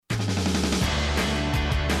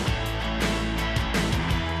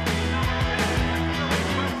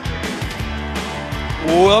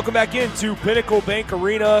Welcome back into Pinnacle Bank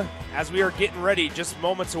Arena as we are getting ready, just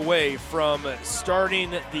moments away from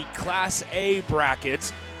starting the Class A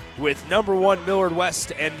brackets with number 1 Millard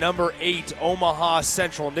West and number 8 Omaha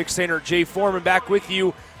Central. Nick Sainer, Jay Foreman back with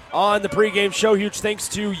you on the pregame show. Huge thanks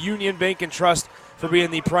to Union Bank and Trust for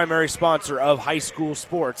being the primary sponsor of high school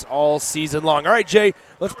sports all season long. All right, Jay,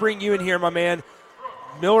 let's bring you in here, my man.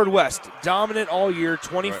 Millard West, dominant all year,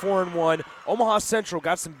 24-1. Omaha Central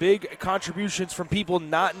got some big contributions from people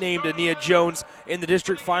not named Ania Jones in the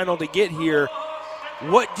district final to get here.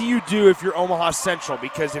 What do you do if you're Omaha Central?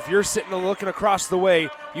 Because if you're sitting and looking across the way,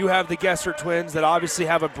 you have the Gesser twins that obviously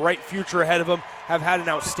have a bright future ahead of them, have had an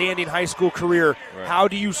outstanding high school career. Right. How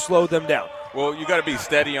do you slow them down? Well, you got to be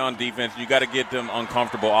steady on defense. You got to get them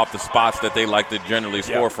uncomfortable off the spots that they like to generally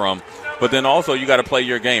score from. But then also you got to play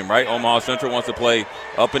your game, right? Omaha Central wants to play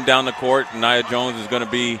up and down the court. Nia Jones is going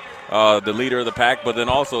to be the leader of the pack. But then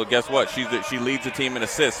also, guess what? She leads the team in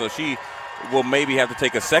assists. So she will maybe have to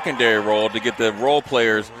take a secondary role to get the role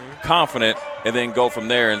players confident and then go from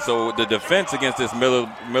there. And so the defense against this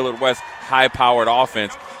Millard West high-powered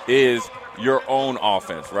offense is your own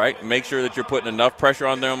offense, right? Make sure that you're putting enough pressure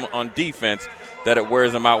on them on defense that it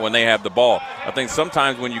wears them out when they have the ball. I think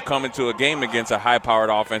sometimes when you come into a game against a high-powered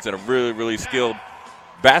offense and a really, really skilled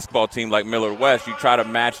basketball team like Millard West, you try to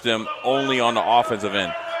match them only on the offensive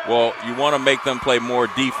end. Well, you want to make them play more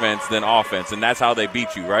defense than offense, and that's how they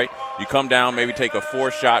beat you, right? You come down, maybe take a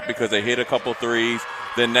fourth shot because they hit a couple threes.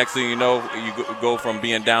 Then next thing you know, you go from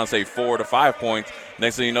being down, say, 4 to 5 points.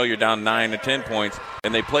 Next thing you know, you're down 9 to 10 points,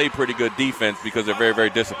 and they play pretty good defense because they're very, very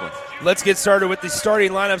disciplined. Let's get started with the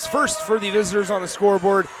starting lineups. First, for the visitors on the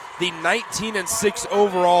scoreboard, the 19-6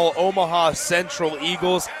 overall Omaha Central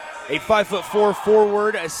Eagles. A 5'4"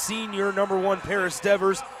 forward, a senior, number 1 Paris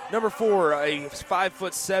Devers. Number 4, a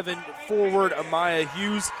 5'7" forward, Amaya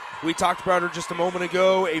Hughes. We talked about her just a moment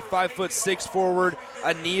ago. A 5'6" forward,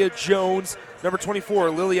 Ania Jones. Number 24,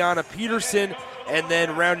 Liliana Peterson. And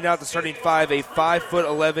then rounding out the starting 5, a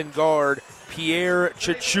 5'11" guard, Pierre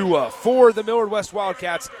Chichua. For the Millard West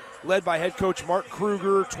Wildcats, led by head coach Mark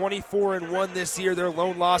Kruger, 24-1 this year. Their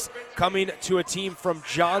lone loss coming to a team from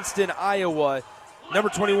Johnston, Iowa. Number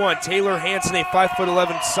 21, Taylor Hansen, a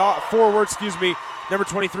 5'11" forward, Number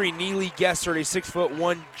 23, Neely Gessert, a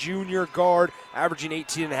 6'1" junior guard, averaging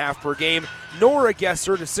 18.5 per game. Nora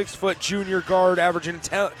Gessert, a 6' junior guard, averaging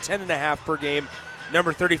 10.5 per game.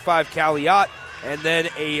 Number 35, Callie Ott, and then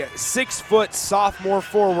a 6' sophomore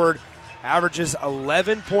forward, averages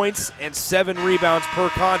 11 points and 7 rebounds per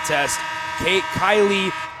contest, Kylie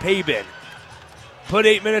Pabin. Put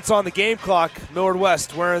 8 minutes on the game clock. Millard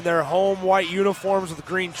West wearing their home white uniforms with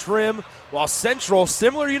green trim, while Central,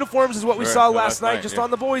 similar uniforms as what we saw last night, just on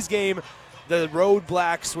the boys' game, the road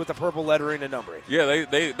blacks with the purple lettering and numbering. Yeah,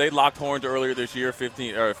 they locked horns earlier this year,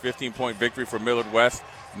 15-point victory for Millard West.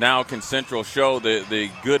 Now can Central show the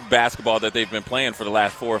good basketball that they've been playing for the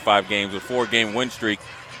last 4 or 5 games, with 4-game win streak,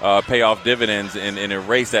 pay off dividends and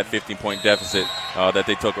erase that 15-point deficit that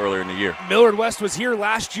they took earlier in the year. Millard West was here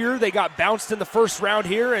last year. They got bounced in the first round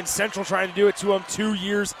here, and Central trying to do it to them 2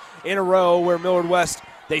 years in a row, where Millard West,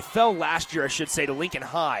 they fell last year, I should say, to Lincoln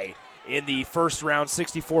High in the first round.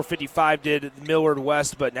 64-55 did Millard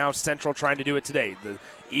West, but now Central trying to do it today. The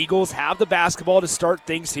Eagles have the basketball to start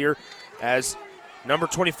things here as number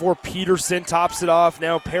 24, Peterson, tops it off.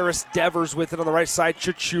 Now Paris Devers with it on the right side.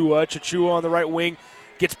 Chichua on the right wing.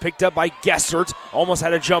 Gets picked up by Gessert. Almost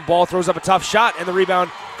had a jump ball. Throws up a tough shot, and the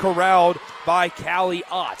rebound corralled by Callie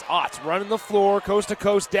Ott. Ott running the floor, coast to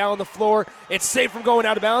coast, down the floor. It's safe from going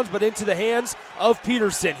out of bounds, but into the hands of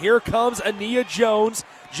Peterson. Here comes Ania Jones.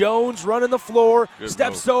 Jones running the floor,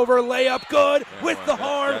 steps over, layup good with the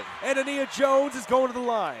horn, and Ania Jones is going to the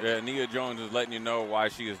line. Yeah, Ania Jones is letting you know why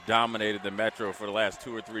she has dominated the Metro for the last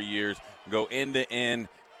 2 or 3 years. Go end to end.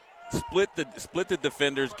 Split the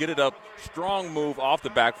defenders, get it up, strong move off the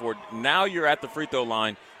backboard. Now you're at the free throw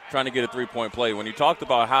line trying to get a 3-point play. When you talked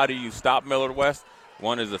about how do you stop Millard West,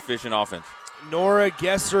 one is efficient offense. Nora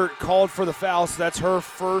Gessert called for the foul, so that's her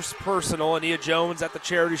first personal. Ania Jones at the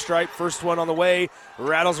charity stripe, first one on the way,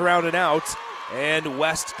 rattles around and out, and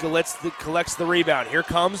West collects the rebound. Here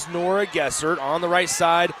comes Nora Gessert on the right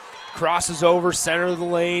side. Crosses over, center of the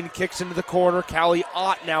lane, kicks into the corner. Callie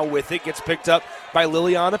Ott now with it, gets picked up by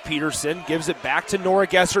Liliana Peterson, gives it back to Nora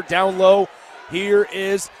Gessert down low. Here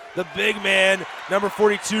is the big man, number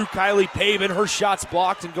 42, Kylie Pavin. Her shot's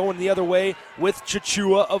blocked and going the other way with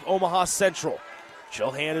Chichua of Omaha Central.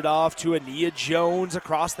 She'll hand it off to Ania Jones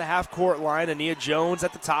across the half-court line. Ania Jones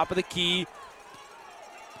at the top of the key.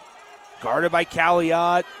 Guarded by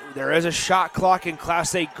Calliot. There is a shot clock in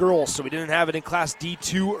Class A girls, so we didn't have it in Class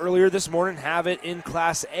D2 earlier this morning. Have it in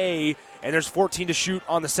Class A, and there's 14 to shoot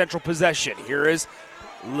on the central possession. Here is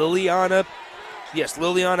Liliana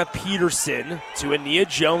Peterson to Ania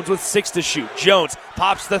Jones with 6 to shoot. Jones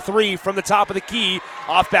pops the 3 from the top of the key.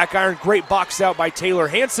 Off back iron, great box out by Taylor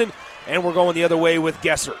Hansen, and we're going the other way with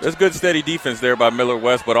Gessert. There's good steady defense there by Millard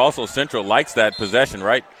West, but also Central likes that possession,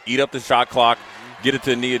 right? Eat up the shot clock, get it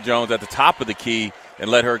to Nia Jones at the top of the key, and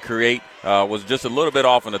let her create. Was just a little bit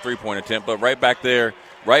off on the three-point attempt, but right back there,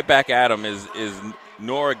 right back at him is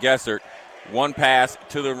Nora Gessert. One pass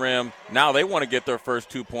to the rim. Now they want to get their first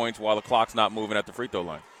 2 points while the clock's not moving at the free throw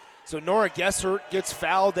line. So Nora Gessert gets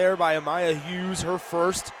fouled there by Amaya Hughes. Her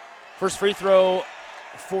first free throw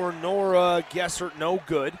for Nora Gessert, no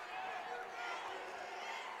good.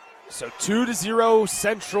 So 2-0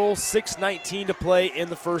 Central, 6:19 to play in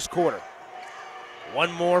the first quarter.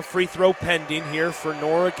 One more free throw pending here for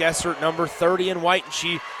Nora Gessert, number 30 in white, and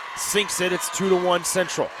she sinks it. It's 2-1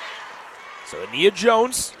 Central. So Ania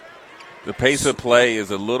Jones. The pace of play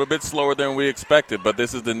is a little bit slower than we expected, but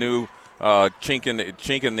this is the new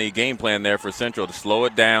chink in the game plan there for Central to slow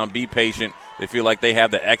it down, be patient. They feel like they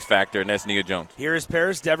have the X factor, and that's Nia Jones. Here is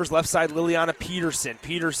Paris Devers, left side Liliana Peterson.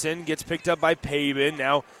 Peterson gets picked up by Pavin.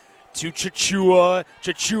 Now to Chachua.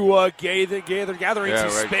 Chachua gathering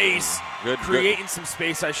some space, creating some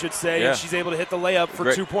space, I should say, and she's able to hit the layup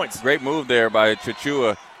for 2 points. Great move there by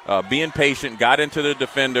Chachua. Being patient, got into the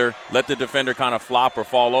defender, let the defender kind of flop or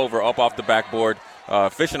fall over up off the backboard.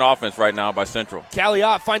 Efficient offense right now by Central.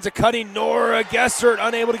 Calliot finds a cutting Nora Gessert,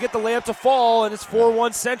 unable to get the layup to fall, and it's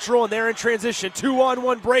 4-1 Central, and they're in transition.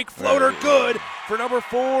 2-on-1 break, floater good for number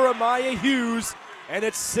 4, Amaya Hughes, and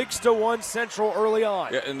it's 6-1 Central early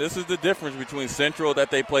on. Yeah, and this is the difference between Central that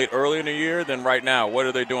they played earlier in the year than right now. What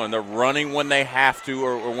are they doing? They're running when they have to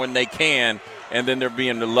or when they can, and then they're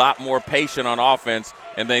being a lot more patient on offense,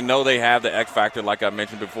 and they know they have the X factor, like I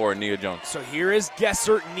mentioned before, in Nia Jones. So here is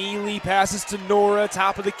Gessert. Neely passes to Nora,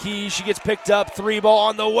 top of the key. She gets picked up. 3 ball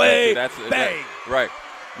on the way. Bang. Right.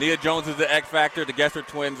 Nia Jones is the X factor. The Gessert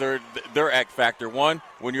twins are their X factor. One,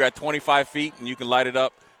 when you're at 25 feet and you can light it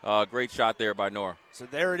up. Great shot there by Nora. So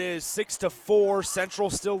there it is, 6-4. Central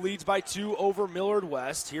still leads by 2 over Millard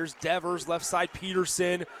West. Here's Devers, left side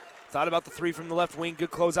Peterson. Thought about the 3 from the left wing.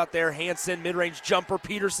 Good close out there. Hansen, mid-range jumper.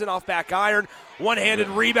 Peterson off back iron. One-handed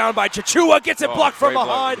rebound by Chachua. Gets it blocked from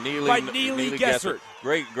behind by Neely Gessert.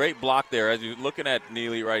 Great block there. As you're looking at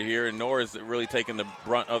Neely right here, and Nora's really taking the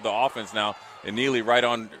brunt of the offense now. And Neely right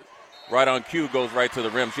on cue goes right to the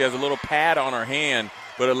rim. She has a little pad on her hand,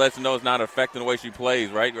 but it lets you know it's not affecting the way she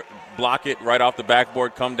plays, right? Block it right off the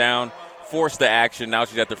backboard, come down, force the action. Now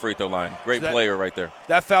she's at the free throw line. Great player right there.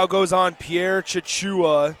 That foul goes on Pierre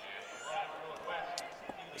Chachua.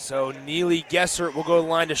 So Neely Gessert will go to the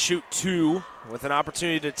line to shoot 2 with an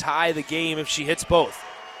opportunity to tie the game if she hits both.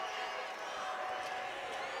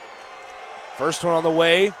 First one on the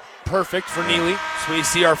way, perfect for Neely. So we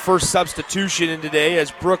see our first substitution in today as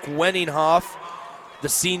Brooke Wenninghoff, the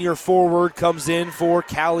senior forward, comes in for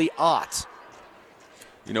Callie Ott.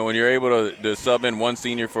 You know, when you're able to sub in one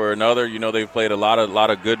senior for another, you know they've played a lot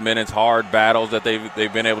of good minutes, hard battles that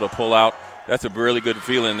they've been able to pull out. That's a really good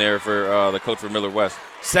feeling there for the coach for Millard West.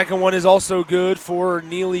 Second one is also good for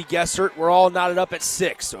Neely Gessert. We're all knotted up at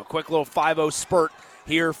 6, so a quick little 5-0 spurt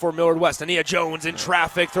here for Millard West. Ania Jones in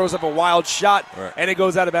traffic, throws up a wild shot, and it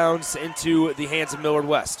goes out of bounds into the hands of Millard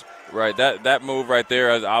West. Right, that move right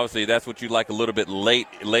there, obviously that's what you like a little bit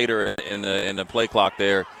later in the play clock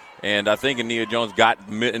there. And I think Ania Jones got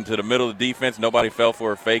into the middle of the defense. Nobody fell for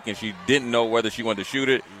her fake, and she didn't know whether she wanted to shoot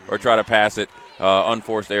it or try to pass it.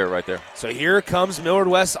 Unforced error right there. So here comes Millard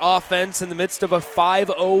West offense in the midst of a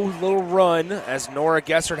 5-0 little run as Nora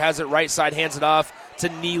Gessert has it right side, hands it off to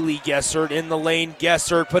Neely Gessert in the lane.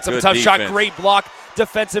 Gessert puts up a tough shot. Great block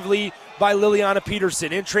defensively by Liliana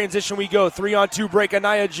Peterson. In transition we go. 3-on-2 break.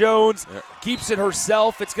 Ania Jones keeps it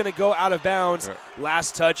herself. It's going to go out of bounds.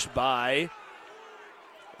 Last touch by...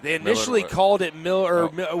 They initially called it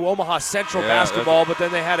Omaha Central basketball, but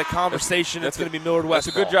then they had a conversation. It's going to be Millard West.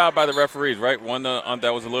 That's a good job by the referees, right? One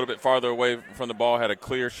that was a little bit farther away from the ball had a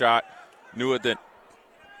clear shot, knew it, that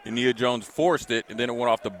Ania Jones forced it, and then it went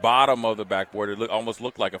off the bottom of the backboard. It almost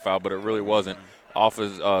looked like a foul, but it really wasn't. Off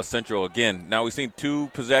of Central again. Now we've seen 2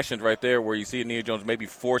 possessions right there where you see Ania Jones maybe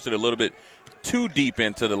force it a little bit too deep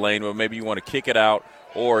into the lane, or maybe you want to kick it out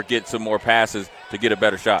or get some more passes to get a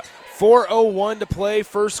better shot. 4:01 to play,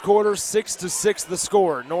 first quarter, 6-6 the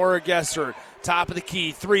score. Nora Gessert, top of the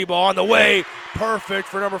key, 3 ball on the way. Perfect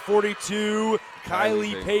for number 42,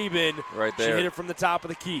 Kylie Pabin. Right there. She hit it from the top of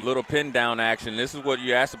the key. Little pin down action. This is what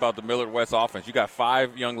you asked about the Millard West offense. You got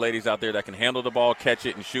 5 young ladies out there that can handle the ball, catch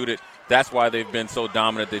it, and shoot it. That's why they've been so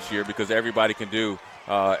dominant this year, because everybody can do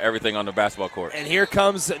everything on the basketball court. And here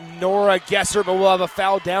comes Nora Gesser, but we'll have a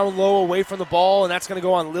foul down low away from the ball, and that's going to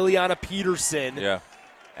go on Liliana Peterson. Yeah.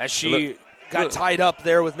 As she got tied up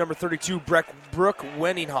there with number 32, Brooke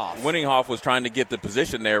Wenninghoff. Wenninghoff was trying to get the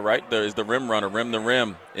position there, right? There is the rim runner, rim to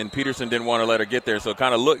rim, and Peterson didn't want to let her get there. So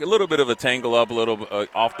kind of a little bit of a tangle up, a little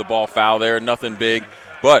off the ball foul there, nothing big.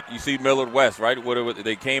 But you see Millard West, right?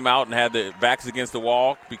 They came out and had the backs against the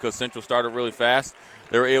wall because Central started really fast.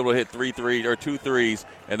 They were able to hit 2 threes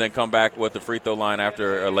and then come back with the free throw line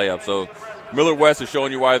after a layup. So Millard West is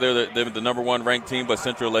showing you why they're the number 1 ranked team, but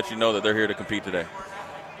Central lets you know that they're here to compete today.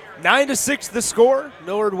 9-6 the score.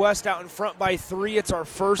 Millard West out in front by 3. It's our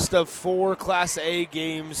first of 4 Class A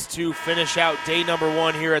games to finish out day number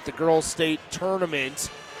 1 here at the Girls State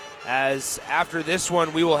Tournament. As after this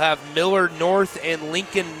one, we will have Millard North and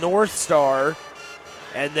Lincoln North Star.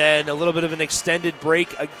 And then a little bit of an extended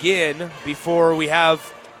break again before we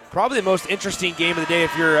have probably the most interesting game of the day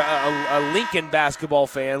if you're a Lincoln basketball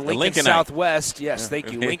fan. Lincoln Southwest. Yes,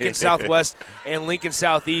 thank you. Lincoln Southwest and Lincoln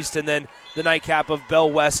Southeast. And then the nightcap of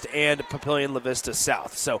Bell West and Papillion La Vista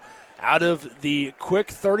South. So out of the quick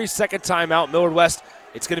 30-second timeout, Millard West,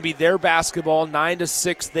 it's going to be their basketball.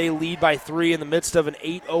 9-6, they lead by 3 in the midst of an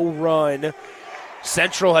 8-0 run.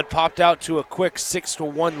 Central had popped out to a quick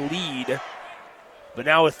 6-1 lead. But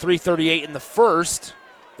now with 3:38 in the first,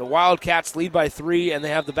 the Wildcats lead by 3, and they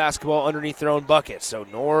have the basketball underneath their own bucket. So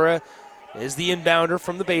Nora is the inbounder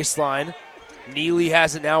from the baseline. Neely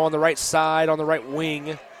has it now on the right side, on the right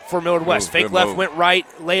wing for Millard West. Fake left, went right,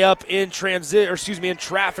 layup in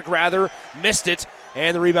traffic, missed it,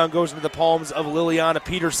 and the rebound goes into the palms of Liliana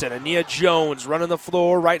Peterson. Ania Jones running the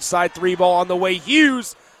floor, right side 3 ball on the way.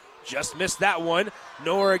 Hughes just missed that one.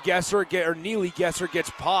 Neely Gesser gets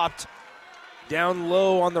popped down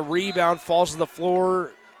low on the rebound, falls to the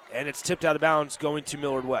floor, and it's tipped out of bounds going to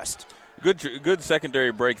Millard West. Good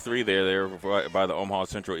secondary break 3 there by the Omaha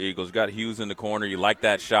Central Eagles. Got Hughes in the corner. You like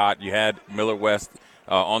that shot. You had Millard West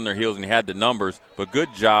on their heels, and you had the numbers. But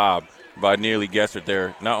good job by Neely Gesser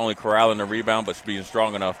there, not only corralling the rebound, but being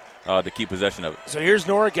strong enough to keep possession of it. So here's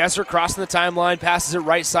Nora Gesser crossing the timeline, passes it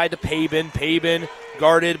right side to Pabin. Pabin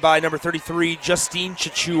guarded by number 33, Justine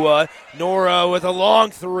Chichua. Nora with a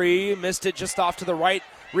long 3, missed it just off to the right.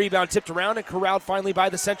 Rebound tipped around and corralled finally by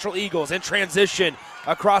the Central Eagles. In transition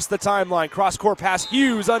across the timeline, cross-court pass.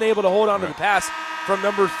 Hughes unable to hold on to the pass from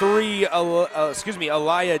number 3,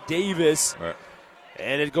 Aliyah Davis. Right.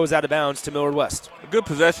 And it goes out of bounds to Millard West. A good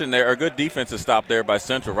possession there, or good defensive stop there by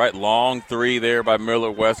Central, right? Long 3 there by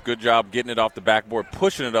Millard West. Good job getting it off the backboard,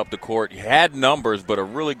 pushing it up the court. You had numbers, but a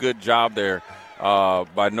really good job there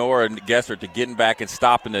by Nora Gesser to getting back and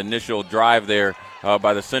stopping the initial drive there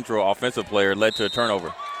by the Central offensive player led to a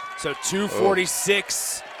turnover. So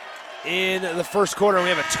 2:46 in the first quarter, and we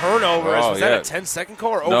have a turnover. Was that a 10-second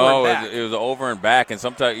call or over and back? It was over and back. And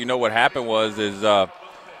sometimes, what happened was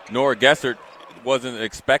Nora Gesser wasn't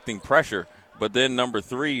expecting pressure, but then number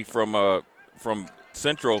 3 from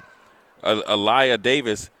Central, Aliyah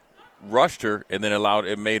Davis, rushed her and then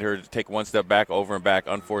made her take one step back, over and back.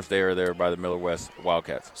 Unforced error there by the Millard West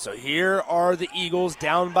Wildcats. So here are the Eagles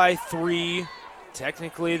down by 3.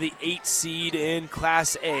 Technically the 8 seed in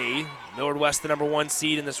Class A. Millard West the number 1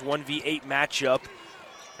 seed in this 1v8 matchup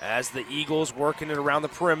as the Eagles working it around the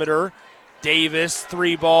perimeter. Davis,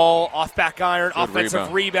 3 ball, off back iron, good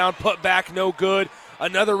offensive rebound, put back, no good.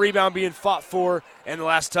 Another rebound being fought for, and the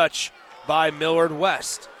last touch by Millard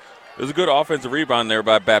West. It was a good offensive rebound there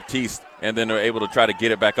by Baptiste, and then they're able to try to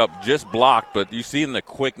get it back up, just blocked, but you see in the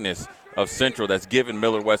quickness of Central that's given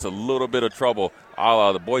Millard West a little bit of trouble, a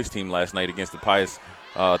la the boys team last night against the Pius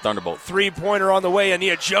Thunderbolt. 3-pointer on the way.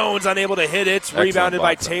 Ania Jones unable to hit it. Excellent rebounded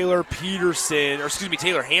by Taylor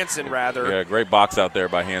Hansen, rather. Yeah, great box out there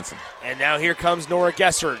by Hansen. And now here comes Nora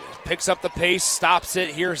Gesser. Picks up the pace, stops it.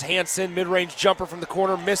 Here's Hansen, mid-range jumper from the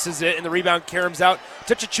corner, misses it, and the rebound caroms out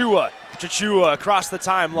to Chichua. Chichua across the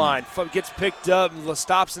timeline, gets picked up,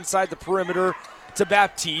 stops inside the perimeter to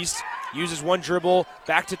Baptiste. Uses one dribble,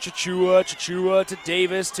 back to Chichua to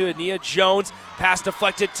Davis, to Ania Jones. Pass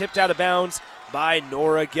deflected, tipped out of bounds by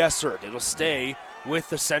Nora Gesser. It'll stay with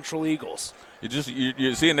the Central Eagles.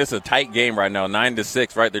 You're seeing this a tight game right now,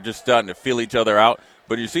 9-6, right? They're just starting to feel each other out.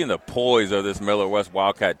 But you're seeing the poise of this Millard West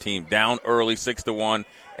Wildcat team. Down early, 6-1,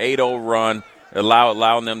 8-0 run,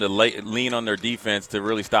 allowing them to lean on their defense to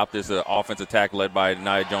really stop this offense attack led by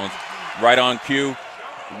Nia Jones. Right on cue.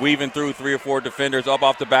 weaving through 3 or 4 defenders up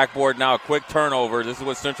off the backboard. Now a quick turnover. This is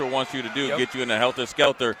what Central wants you to do, get you in a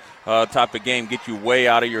helter-skelter type of game, get you way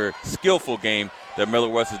out of your skillful game that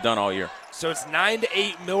Millard West has done all year. So it's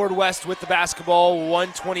 9-8 Millard West with the basketball,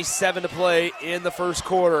 1:27 to play in the first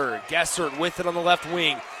quarter. Gessert with it on the left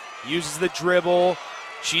wing, uses the dribble.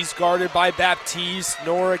 She's guarded by Baptiste.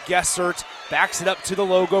 Nora Gessert backs it up to the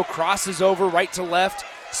logo, crosses over right to left,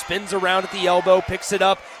 spins around at the elbow, picks it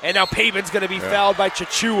up, and now Paben's going to be fouled by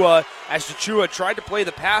Chichua as Chichua tried to play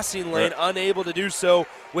the passing lane, unable to do so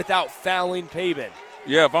without fouling Paben.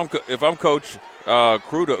 Yeah, if I'm Coach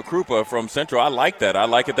Krupa from Central, I like that. I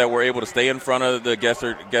like it that we're able to stay in front of the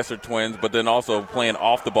Gessert twins, but then also playing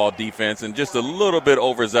off-the-ball defense and just a little bit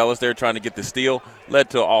overzealous there trying to get the steal, led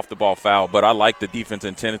to an off-the-ball foul. But I like the defense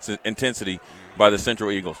intensity by the Central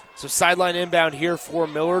Eagles. So sideline inbound here for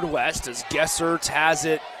Millard West as Gessert has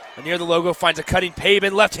it near the logo, finds a cutting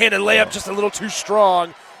Paben, left-handed layup just a little too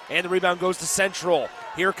strong, and the rebound goes to Central.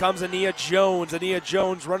 Here comes Ania Jones. Ania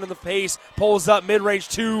Jones running the pace, pulls up mid-range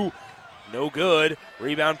 2. No good.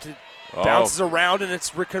 Rebound bounces around, and it's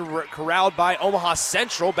corralled by Omaha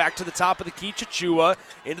Central. Back to the top of the key. Chichua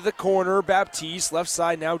into the corner. Baptiste left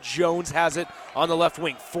side. Now Jones has it on the left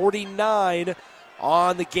wing. 49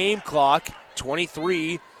 on the game clock.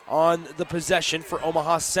 23 on the possession for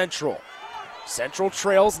Omaha Central. Central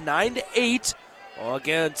trails 9-8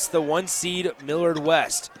 against the 1 seed Millard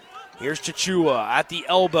West. Here's Chichua at the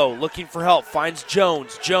elbow, looking for help. Finds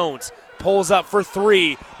Jones. Jones pulls up for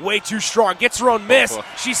 3. Way too strong. Gets her own miss.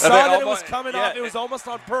 She saw that it was coming off. It was almost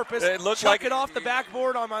on purpose. It looked Chuck it off the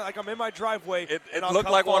backboard like I'm in my driveway. It looked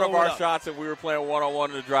like one of our shots that we were playing one-on-one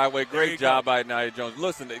in the driveway. Great job by Nia Jones.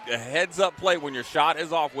 Listen, a heads-up play when your shot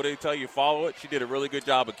is off. What do they tell you? Follow it. She did a really good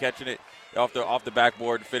job of catching it off the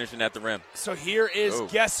backboard and finishing at the rim. So here is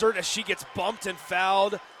Gessert as she gets bumped and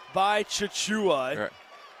fouled by Chichua. Right.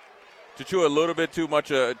 Chichua a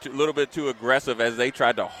little bit too aggressive as they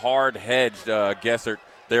tried to hard hedge Gessert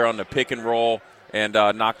there on the pick and roll and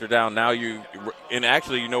knocked her down. Now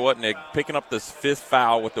actually, you know what, Nick, picking up this 5th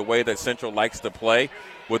foul with the way that Central likes to play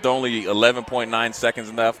with only 11.9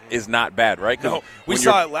 seconds left is not bad, right? No, we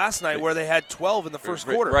saw it last night where they had 12 in the first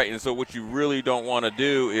quarter. Right, and so what you really don't want to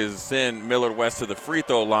do is send Millard West to the free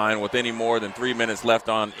throw line with any more than 3 minutes left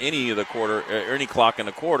on any of the quarter or any clock in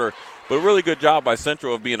the quarter. But a really good job by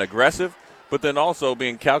Central of being aggressive, but then also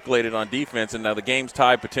being calculated on defense. And now the game's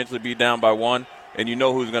tied, potentially be down by 1, and you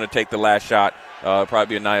know who's going to take the last shot,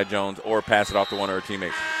 probably be Nia Jones, or pass it off to one of her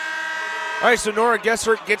teammates. All right, so Nora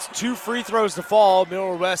Gessert gets 2 free throws to fall.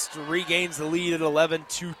 Millard West regains the lead at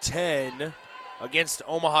 11-10 against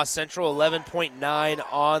Omaha Central, 11.9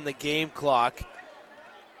 on the game clock.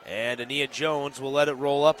 And Ania Jones will let it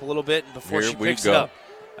roll up a little bit before she picks it up.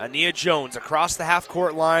 Ania Jones across the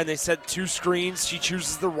half-court line. They set 2 screens. She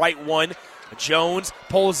chooses the right one. Jones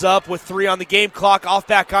pulls up with 3 on the game clock. Off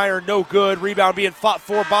back iron, no good. Rebound being fought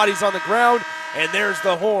for. Bodies on the ground. And there's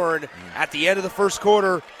the horn at the end of the first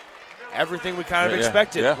quarter. Everything we kind of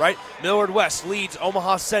expected, right? Millard West leads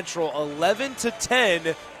Omaha Central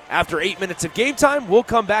 11-10 after 8 minutes of game time. We'll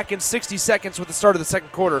come back in 60 seconds with the start of the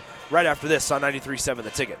second quarter right after this on 93.7 The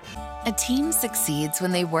Ticket. A team succeeds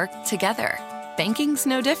when they work together. Banking's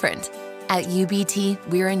no different. At UBT,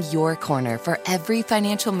 we're in your corner for every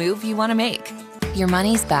financial move you want to make. Your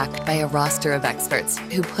money's backed by a roster of experts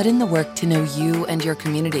who put in the work to know you and your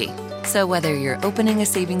community. So whether you're opening a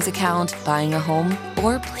savings account, buying a home,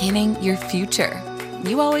 or planning your future,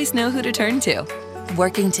 you always know who to turn to.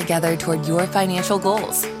 Working together toward your financial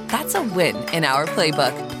goals. That's a win in our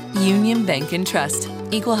playbook. Union Bank and Trust.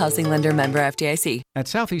 Equal housing lender, member FDIC. At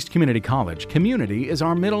Southeast Community College, community is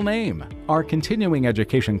our middle name. Our continuing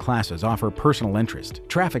education classes offer personal interest,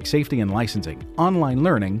 traffic safety and licensing, online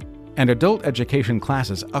learning, and adult education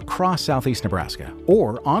classes across Southeast Nebraska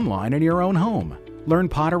or online in your own home. Learn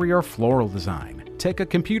pottery or floral design, take a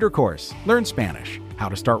computer course, learn Spanish, how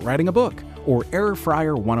to start writing a book, or Air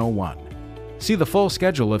Fryer 101. See the full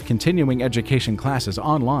schedule of continuing education classes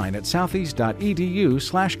online at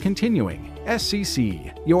southeast.edu/continuing.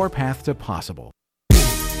 SCC, your path to possible.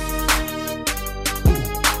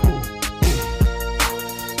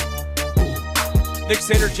 Nick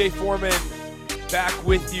Sander, Jay Foreman, back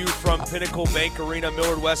with you from Pinnacle Bank Arena.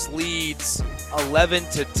 Millard West leads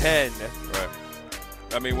 11-10. Right.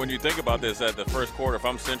 I mean, when you think about this at the first quarter, if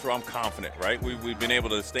I'm Central, I'm confident, right? We've been able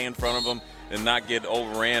to stay in front of them and not get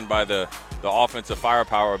overran by the offensive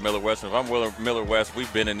firepower of Millard West. And if I'm Millard West,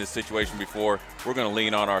 we've been in this situation before. We're going to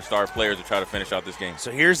lean on our star players to try to finish out this game.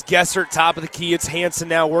 So here's Gessert, top of the key. It's Hansen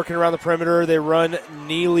now working around the perimeter. They run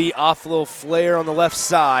Neely off a little flare on the left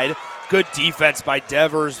side. Good defense by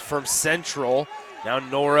Devers from Central. Now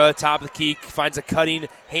Nora, top of the key, finds a cutting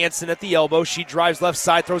Hansen at the elbow. She drives left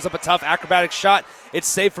side, throws up a tough acrobatic shot. It's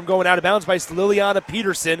safe from going out of bounds by Liliana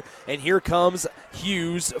Peterson. And here comes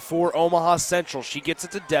Hughes for Omaha Central. She gets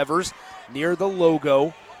it to Devers near the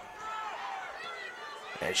logo.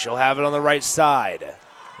 And she'll have it on the right side.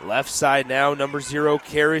 Left side now, number 0,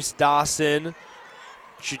 Karis Dawson.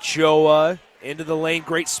 Chichoa into the lane,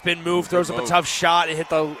 great spin move, throws up a tough shot. It hit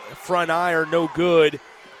the front iron, no good.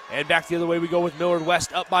 And back the other way we go with Millard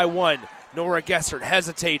West up by 1. Nora Gessert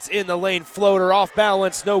hesitates in the lane, floater off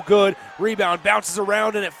balance, no good. Rebound bounces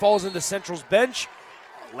around and it falls into Central's bench.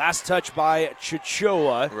 Last touch by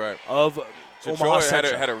Chichoa of Omaha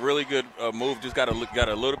Central. Had a really good move, just got a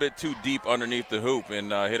little bit too deep underneath the hoop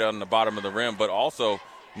and hit on the bottom of the rim. But also,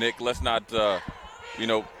 Nick, let's not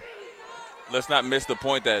miss the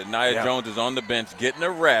point that Nia Jones is on the bench getting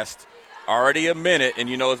a rest. Already a minute, and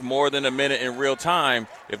it's more than a minute in real time.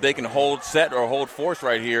 If they can hold set or hold force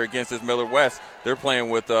right here against this Millard West, they're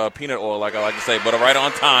playing with peanut oil, like I like to say. But right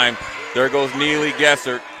on time, there goes Neely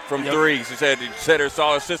Gessert from 3. She said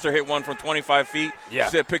saw her sister hit one from 25 feet. Yeah.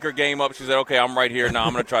 She said pick her game up. She said, okay, I'm right here now.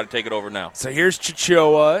 I'm going to try to take it over now. So here's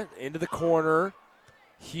Chichoa into the corner.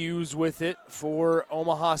 Hughes with it for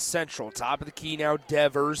Omaha Central. Top of the key now,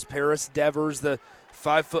 Devers. Paris Devers, the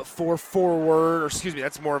 5'4" forward, or excuse me,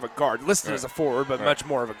 that's more of a guard. Listed as a forward, but much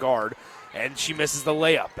more of a guard. And she misses the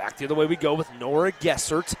layup. Back the other way we go with Nora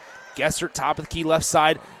Gessert. Gessert, top of the key, left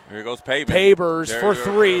side. Here goes Pabin. Pabers for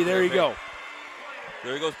 3. There you go.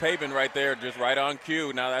 There goes Pabin right there, just right on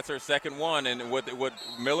cue. Now that's her second one. And what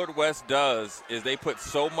Millard West does is they put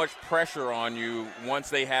so much pressure on you once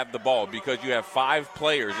they have the ball, because you have 5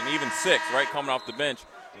 players and even 6, right, coming off the bench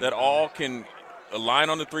that all can – a line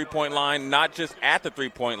on the three-point line, not just at the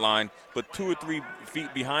three-point line, but 2 or 3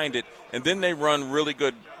 feet behind it. And then they run really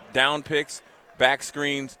good down picks, back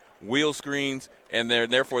screens, wheel screens, and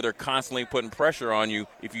therefore they're constantly putting pressure on you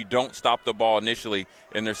if you don't stop the ball initially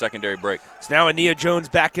in their secondary break. So now Ania Jones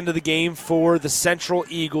back into the game for the Central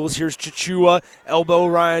Eagles. Here's Chichua, elbow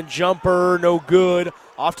Ryan jumper, no good.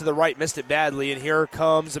 Off to the right, missed it badly. And here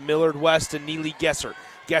comes Millard West and Neely Gessert.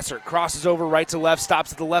 Gessert crosses over right to left,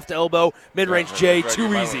 stops at the left elbow, mid-range J,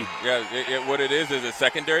 too easy. Yeah, what it is a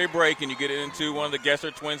secondary break, and you get it into one of the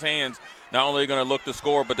Gessert twins' hands. Not only are they going to look to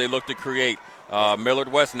score, but they look to create. Millard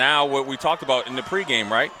West now, what we talked about in the pregame,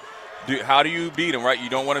 right? How do you beat them, right? You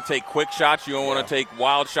don't want to take quick shots. You don't want to take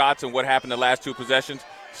wild shots, and what happened the last 2 possessions?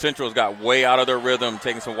 Central's got way out of their rhythm,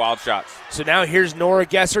 taking some wild shots. So now here's Nora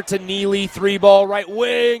Gessert to Neely, 3-ball right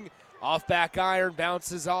wing. Off back iron,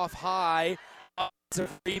 bounces off high. A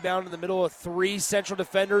rebound in the middle of 3 Central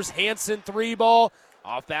defenders. Hansen, 3-ball,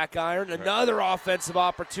 off back iron. Another offensive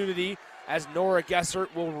opportunity as Nora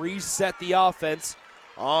Gessert will reset the offense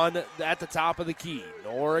at the top of the key.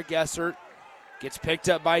 Nora Gessert gets picked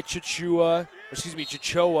up by Chichoa,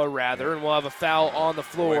 and we'll have a foul on the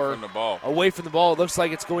floor. Away from the ball. Away from the ball. It looks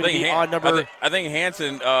like it's going to be on number. I think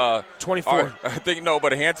Hansen 24.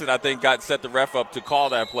 But Hansen got set the ref up to call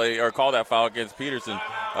that play or call that foul against Peterson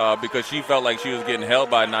because she felt like she was getting held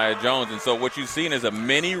by Nia Jones. And so what you've seen is a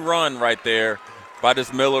mini run right there by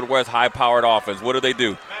this Millard West high-powered offense. What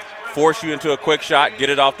do? Force you into a quick shot, get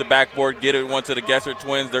it off the backboard, get it once to the Gessert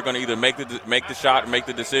twins. They're going to either make the shot or make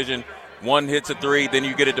the decision. One hits a 3, then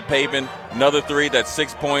you get it to Pavin. Another 3, that's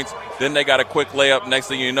 6 points. Then they got a quick layup. Next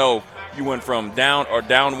thing you know, you went from down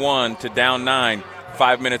 1 to down 9.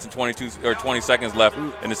 5 minutes and 20 seconds left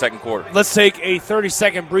in the second quarter. Let's take a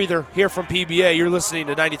 30-second breather here from PBA. You're listening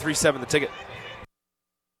to 93.7 The Ticket.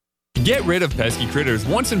 Get rid of pesky critters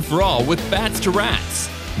once and for all with Bats to Rats.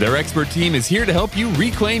 Their expert team is here to help you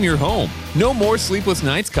reclaim your home. No more sleepless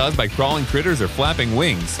nights caused by crawling critters or flapping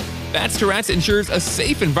wings. Bats to Rats ensures a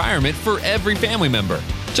safe environment for every family member.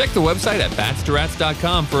 Check the website at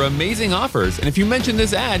batstorats.com for amazing offers, and if you mention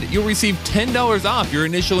this ad, you'll receive $10 off your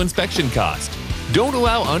initial inspection cost. Don't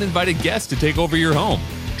allow uninvited guests to take over your home.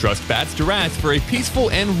 Trust Bats to Rats for a peaceful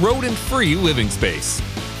and rodent-free living space.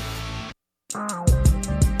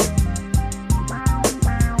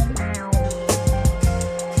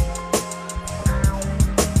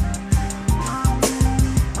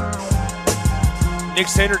 Nick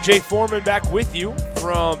Sander, Jay Foreman back with you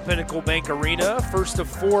from Pinnacle Bank Arena. First of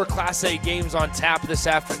 4 Class A games on tap this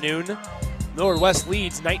afternoon. Millard West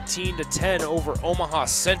leads 19-10 over Omaha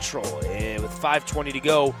Central with 5:20 to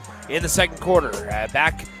go in the second quarter.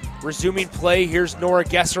 Back resuming play. Here's Nora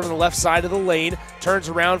Gessert on the left side of the lane. Turns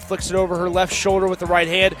around, flicks it over her left shoulder with the right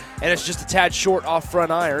hand, and it's just a tad short off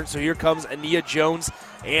front iron. So here comes Ania Jones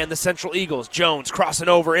and the Central Eagles. Jones crossing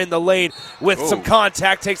over in the lane with some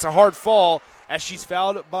contact, takes a hard fall as she's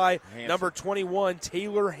fouled by number 21,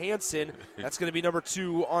 Taylor Hansen. That's going to be number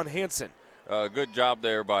 2 on Hansen. Good job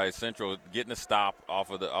there by Central getting a stop off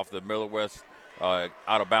the Millard West out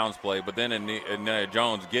of bounds play, but then Nia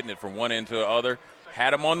Jones getting it from one end to the other.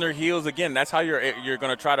 Had them on their heels again. That's how you're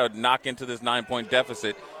going to try to knock into this 9-point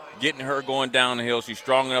deficit. Getting her going down the hill. She's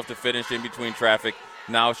strong enough to finish in between traffic.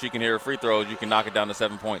 Now she can hit her free throws. You can knock it down to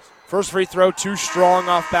 7 points. First free throw, too strong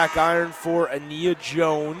off back iron for Ania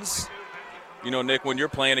Jones. You know, Nick, when you're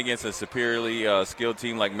playing against a superiorly skilled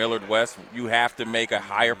team like Millard West, you have to make a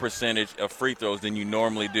higher percentage of free throws than you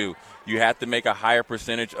normally do. You have to make a higher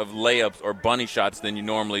percentage of layups or bunny shots than you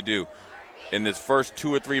normally do. In this first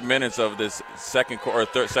 2 or 3 minutes of this second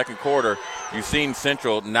quarter, you've seen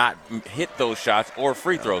Central not hit those shots or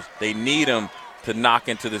free throws. They need them to knock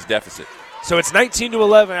into this deficit. So it's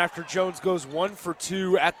 19-11 after Jones goes 1 for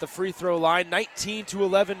 2 at the free throw line.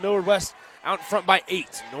 19-11, Millard West out in front by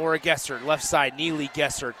 8. Nora Gessert, left side, Neely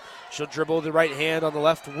Gessert. She'll dribble the right hand on the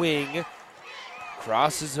left wing.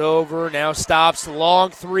 Crosses over, now stops. Long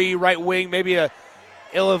 3, right wing, maybe a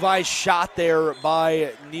ill-advised shot there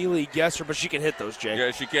by Neely Gessert, but she can hit those, Jay. Yeah,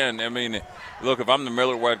 she can. I mean, look, if I'm the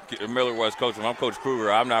Millard West coach, if I'm Coach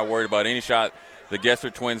Kruger, I'm not worried about any shot the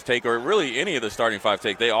Gessert twins take, or really any of the starting 5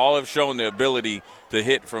 take. They all have shown the ability to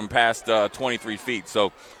hit from past 23 feet.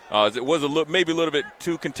 So it was maybe a little bit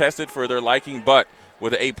too contested for their liking, but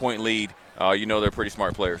with an 8-point lead, you know they're pretty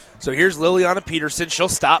smart players. So here's Liliana Peterson. She'll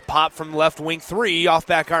stop, pop from the left wing 3, off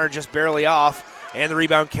back iron, just barely off. And the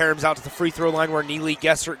rebound caroms out to the free throw line where Neely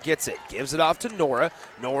Gessert gets it. Gives it off to Nora.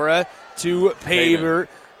 Nora to Paver.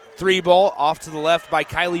 3 ball off to the left by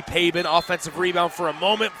Kylie Pabin. Offensive rebound for a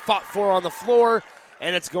moment. Fought for on the floor.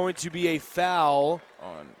 And it's going to be a foul.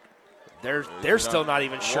 They're still not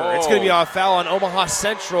even sure. Whoa. It's going to be a foul on Omaha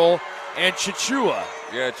Central and Chichua.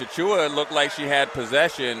 Yeah, Chichua looked like she had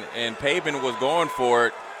possession, and Pabin was going for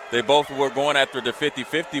it. They both were going after the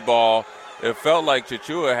 50-50 ball. It felt like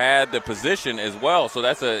Chichua had the position as well. So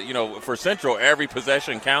that's for Central, every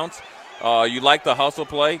possession counts. You like the hustle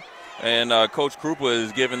play. And Coach Krupa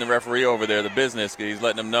is giving the referee over there the business. He's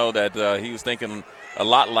letting them know that he was thinking a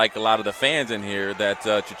lot like a lot of the fans in here that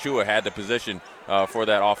Chichua had the position for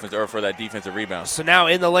that offense or for that defensive rebound. So now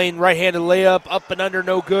in the lane, right-handed layup, up and under,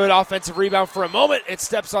 no good. Offensive rebound for a moment. It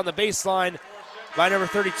steps on the baseline by number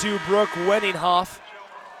 32, Brooke Wenninghoff.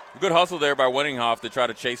 Good hustle there by Wenninghoff to try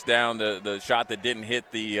to chase down the shot that didn't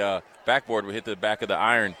hit the backboard, but hit the back of the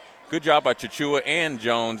iron. Good job by Chichua and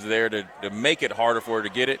Jones there to make it harder for her to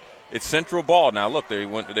get it. It's Central ball now. Look, they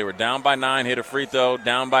were down by 9, hit a free throw,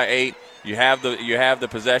 down by 8. You have the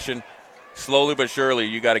possession. Slowly but surely,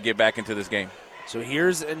 you got to get back into this game. So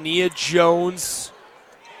here's Ania Jones,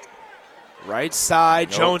 right side.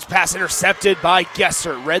 Nope. Jones pass intercepted by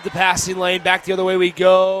Gessert. Read the passing lane. Back the other way we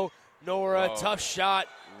go. Nora, tough shot.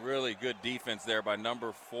 Really good defense there by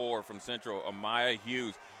number 4 from Central, Amaya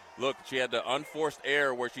Hughes. Look, she had the unforced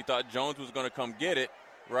error where she thought Jones was going to come get it,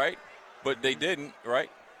 right? But they didn't, right?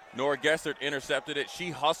 Nora Gessert intercepted it. She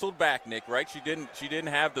hustled back, Nick, right? She didn't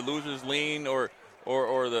have the loser's lean or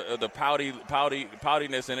the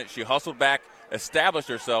poutiness in it. She hustled back, established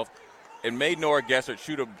herself, and made Nora Gessert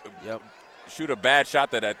shoot a bad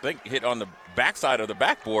shot that I think hit on the backside of the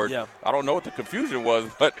backboard. Yep. I don't know what the confusion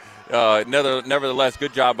was, but nevertheless,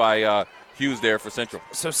 good job by Hughes there for Central.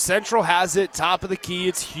 So Central has it, top of the key.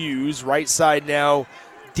 It's Hughes. Right side now,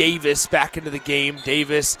 Davis back into the game.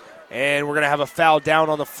 Davis, and we're going to have a foul down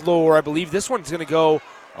on the floor. I believe this one's going to go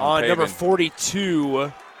on number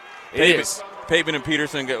 42. It is. Pavin and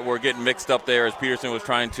Peterson were getting mixed up there as Peterson was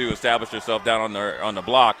trying to establish herself down on the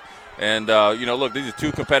block. And, look, these are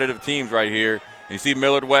two competitive teams right here. You see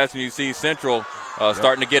Millard West and you see Central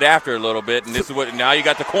starting to get after a little bit. And this is what now you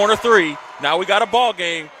got the corner 3. Now we got a ball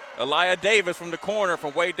game. Elia Davis from the corner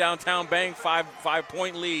from way downtown, bang,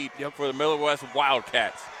 5-point lead for the Millard West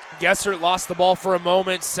Wildcats. Gessert lost the ball for a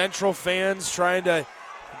moment. Central fans trying to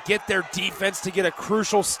get their defense to get a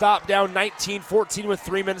crucial stop, down 19-14 with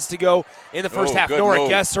 3 minutes to go in the first half. Nora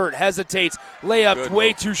Gessert hesitates. Layup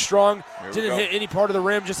way too strong. Didn't hit any part of the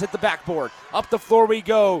rim, just hit the backboard. Up the floor we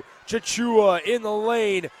go. Chichua in the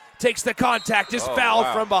lane. Takes the contact, is fouled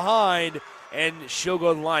from behind, and she'll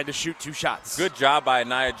go to the line to shoot 2 shots. Good job by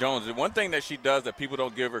Nia Jones. And one thing that she does that people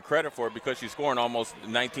don't give her credit for, because she's scoring almost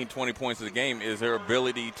 19, 20 points a game, is her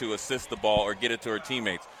ability to assist the ball or get it to her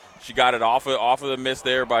teammates. She got it off of the miss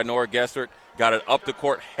there by Nora Gessert, got it up the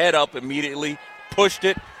court, head up immediately, pushed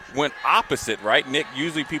it, went opposite, right? Nick,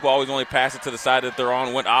 usually people always only pass it to the side that they're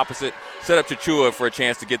on, went opposite, set up Chichua for a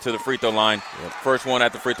chance to get to the free throw line. First one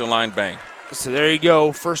at the free throw line, bang. So there you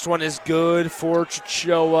go. First one is good for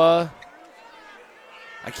Chichua.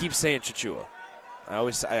 I keep saying Chichua.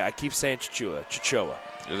 I keep saying Chichoa.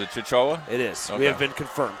 Is it Chichoa? It is. Okay. We have been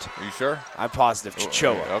confirmed. Are you sure? I'm positive.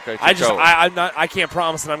 Chichoa. Okay. Chichoa. I can't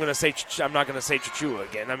promise that I'm not going to say Chichoa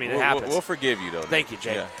again. I mean, it happens. We'll forgive you though. Thank you,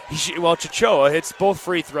 Jay. Yeah. Chichoa hits both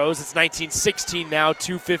free throws. It's 19-16 now.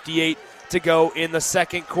 2:58 to go in the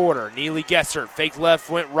second quarter. Neely Gessert fake left,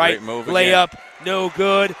 went right. Great move layup, again. no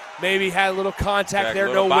good. Maybe had a little contact there.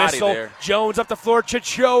 No whistle. There. Jones up the floor.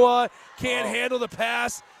 Chichoa can't handle the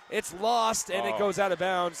pass. It's lost, and it goes out of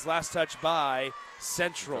bounds. Last touch by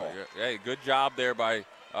Central. Hey, good job there by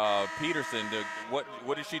Peterson.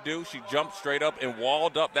 What did she do? She jumped straight up and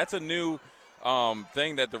walled up. That's a new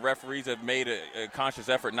thing that the referees have made a conscious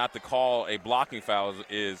effort not to call a blocking foul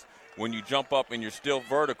is when you jump up and you're still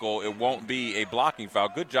vertical, it won't be a blocking foul.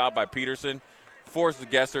 Good job by Peterson. Forced the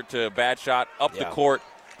Gessert to a bad shot up the court.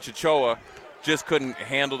 Chichoa just couldn't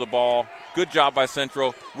handle the ball. Good job by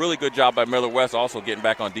Central. Really good job by Millard West also getting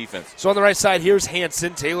back on defense. So on the right side, here's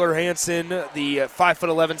Hansen. Taylor Hansen, the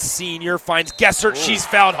 5'11" senior, finds Gessert. Ooh. She's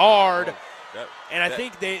fouled hard. I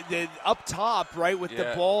think they up top, right, with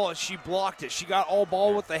the ball, she blocked it. She got all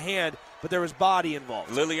ball with the hand, but there was body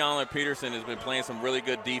involved. Liliana Peterson has been playing some really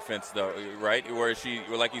good defense, though, right, where she,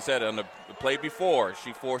 like you said, on the play before,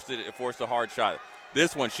 she forced a hard shot.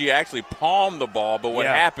 This one, she actually palmed the ball, but what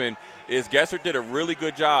happened is Gessert did a really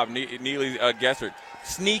good job. Neely Gessert,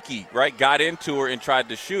 sneaky, right, got into her and tried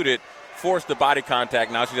to shoot it, forced the body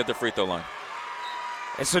contact. Now she's at the free throw line.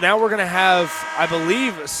 And so now we're going to have, I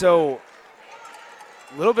believe, a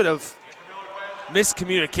little bit of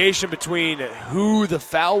miscommunication between who the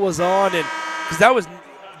foul was on, and because that was,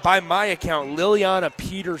 by my account, Liliana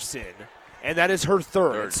Peterson, and that is her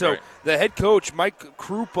third. So the head coach, Mike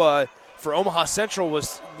Krupa, for Omaha Central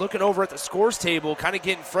was looking over at the scores table, kind of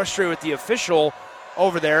getting frustrated with the official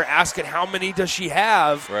over there, asking how many does she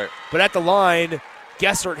have. Right. But at the line,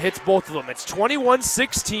 Gessert hits both of them. It's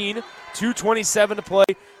 21-16, 2:27 to play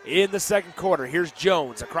in the second quarter. Here's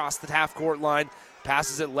Jones across the half-court line,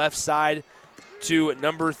 passes it left side to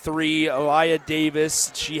number 3, Elia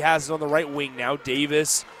Davis. She has it on the right wing now.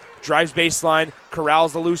 Davis drives baseline,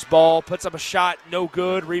 corrals the loose ball, puts up a shot, no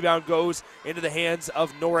good. Rebound goes into the hands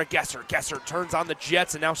of Nora Gessert. Gessert turns on the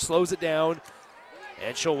Jets and now slows it down,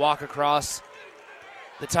 and she'll walk across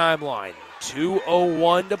the timeline.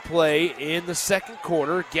 2:01 to play in the second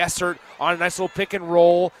quarter. Gessert on a nice little pick and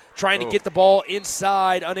roll, trying to get the ball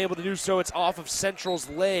inside, unable to do so. It's off of Central's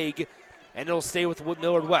leg, and it'll stay with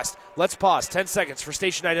Millard West. Let's pause 10 seconds for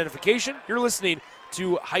station identification. You're listening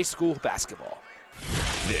to high school basketball.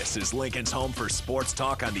 This is Lincoln's home for sports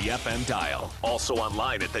talk on the FM dial. Also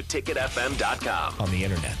online at theticketfm.com. On the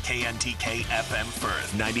internet, KNTK FM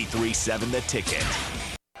Firth, 93.7 The Ticket.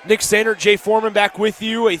 Nick Sainert, Jay Foreman back with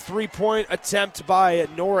you. A three-point attempt by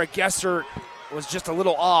Nora Gessert was just a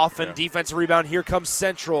little off, and defensive rebound. Here comes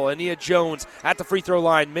Central. Ania Jones at the free throw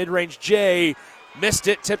line. Mid-range Jay missed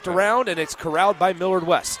it, tipped around, and it's corralled by Millard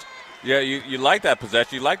West. Yeah, you like that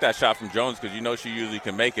possession. You like that shot from Jones because you know she usually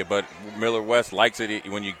can make it, but Millard West likes it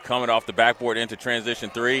when you come it off the backboard into transition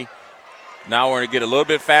 3. Now we're going to get a little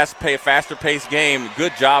bit faster-paced game.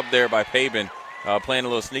 Good job there by Pabin, playing a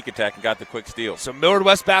little sneak attack and got the quick steal. So Millard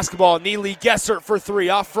West basketball, Neely Gessert for 3,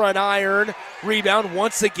 off front iron. Rebound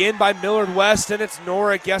once again by Millard West, and it's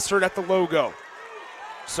Nora Gessert at the logo.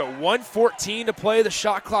 So 1:14 to play. The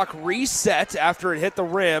shot clock reset after it hit the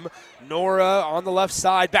rim. Nora on the left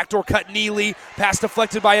side. Backdoor cut Neely. Pass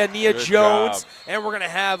deflected by Ania Jones. And we're going to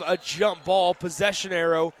have a jump ball. Possession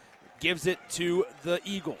arrow gives it to the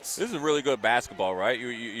Eagles. This is really good basketball, right?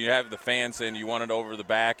 You have the fans saying you want it over the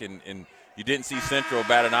back, and you didn't see Central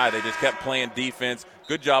bat an eye. They just kept playing defense.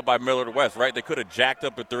 Good job by Millard West, right? They could have jacked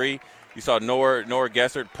up a 3. You saw Nora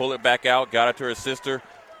Gessert pull it back out, got it to her sister.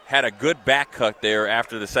 Had a good back cut there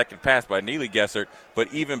after the second pass by Neely Gessert,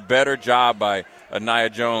 but even better job by Nia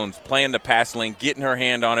Jones playing the pass lane, getting her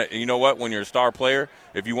hand on it. And you know what? When you're a star player,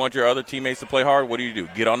 if you want your other teammates to play hard, what do?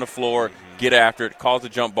 Get on the floor, get after it, cause a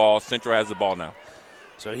jump ball. Central has the ball now.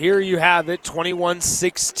 So here you have it,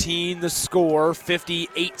 21-16 the score,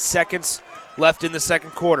 58 seconds left in the second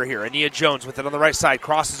quarter here. Ania Jones with it on the right side,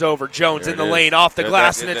 crosses over. Jones in the lane, off the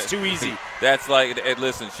glass, and it's too easy. That's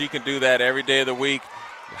listen, she can do that every day of the week.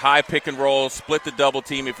 High pick and roll, split the double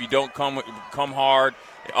team. If you don't come hard,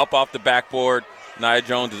 up off the backboard, Nia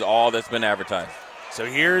Jones is all that's been advertised. So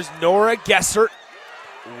here's Nora Gessert,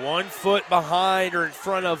 1 foot behind or in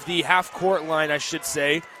front of the half-court line, I should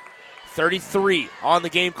say. 33 on the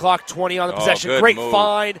game clock, 20 on the possession. Great move.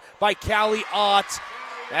 find by Callie Ott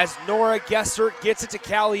as Nora Gessert gets it to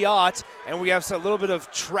Callie Ott, and we have a little bit of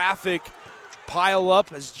traffic pile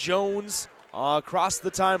up as Jones Across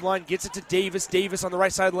the timeline, gets it to Davis. Davis on the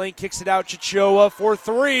right side lane, kicks it out. Chichoa for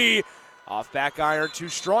 3. Off back iron, too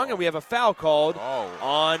strong, and we have a foul called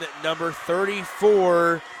on number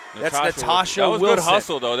 34. That's Natasha Wilson. That was good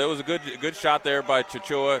hustle, though. There was a good shot there by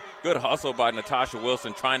Chichoa. Good hustle by Natasha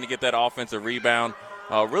Wilson trying to get that offensive rebound.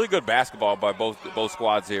 Really good basketball by both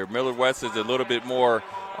squads here. Millard West is a little bit more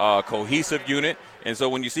cohesive unit, and so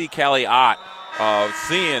when you see Callie Ott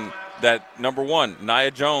seeing that, number one,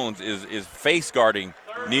 Nia Jones is face guarding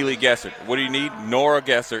Neely Gessert. What do you need? Nora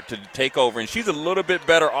Gessert to take over, and she's a little bit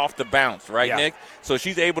better off the bounce, right, Nick? So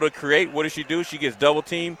she's able to create. What does she do? She gets double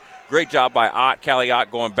teamed. Great job by Ott, Callie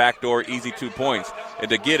Ott, going backdoor, easy 2 points, and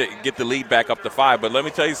to get the lead back up to 5. But let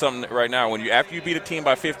me tell you something right now. After you beat a team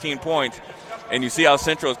by 15 points, and you see how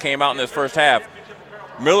Central came out in this first half,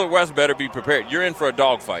 Millard West better be prepared. You're in for a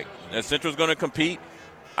dogfight. And Central's going to compete.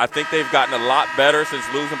 I think they've gotten a lot better since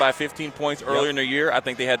losing by 15 points earlier in the year. I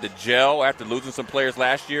think they had to gel after losing some players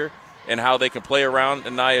last year and how they can play around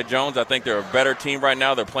Nia Jones. I think they're a better team right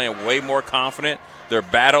now. They're playing way more confident. They're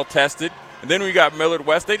battle-tested. And then we got Millard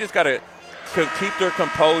West. They just got to keep their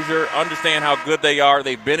composure, understand how good they are.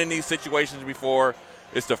 They've been in these situations before.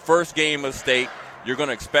 It's the first game of state. You're going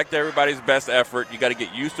to expect everybody's best effort. You got to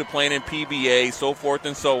get used to playing in PBA, so forth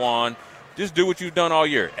and so on. Just do what you've done all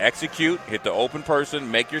year. Execute, hit the open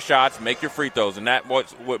person, make your shots, make your free throws, and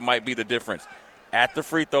that's what might be the difference. At the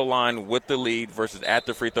free throw line with the lead versus at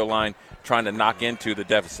the free throw line trying to knock into the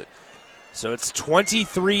deficit. So it's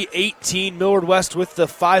 23-18, Millard West with the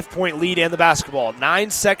 5-point lead and the basketball. 9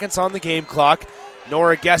 seconds on the game clock.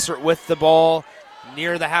 Nora Gessert with the ball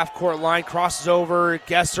near the half-court line, crosses over.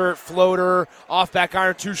 Gessert, floater, off back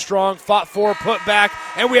iron, too strong, fought for, put back,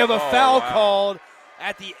 and we have a foul called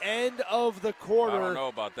at the end of the quarter. I don't know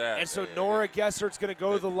about that. And so Nora Gessert's going to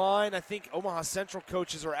go to the line. I think Omaha Central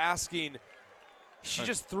coaches are asking. She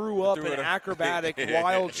just threw up an acrobatic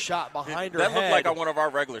wild shot behind her head. That looked like on one of our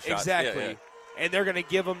regular shots. Exactly. Yeah. And they're going to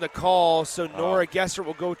give them the call, so Nora Gessert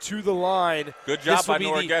will go to the line. Good job by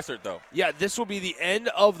Nora Gessert, though. Yeah, this will be the end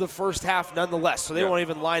of the first half nonetheless, so they won't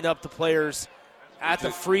even line up the players at the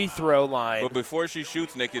free throw line. But before she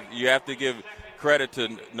shoots, Nick, you have to give credit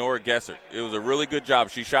to Nora Gessert. It was a really good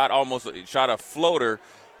job. She shot a floater,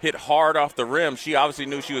 hit hard off the rim. She obviously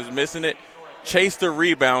knew she was missing it, chased the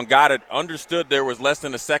rebound, got it, understood there was less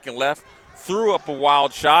than a second left, threw up a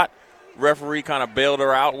wild shot. Referee kind of bailed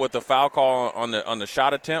her out with the foul call on the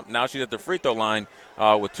shot attempt. Now she's at the free throw line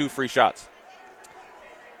with 2 free shots.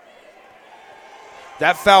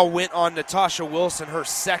 That foul went on Natasha Wilson, her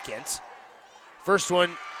second. First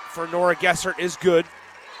one for Nora Gessert is good.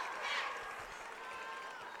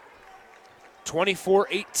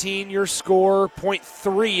 24-18 your score.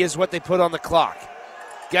 0.3 is what they put on the clock.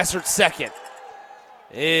 Gessert's second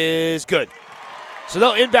is good. So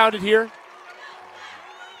they'll inbound it here.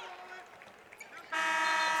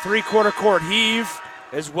 3/4 court heave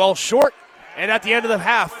is well short. And at the end of the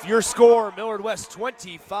half, your score, Millard West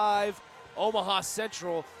 25, Omaha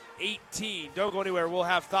Central 18. Don't go anywhere. We'll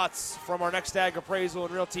have thoughts from our next Ag Appraisal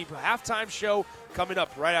and Realty halftime show coming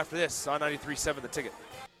up right after this on 93.7 The Ticket.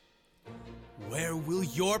 Where will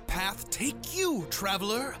your path take you,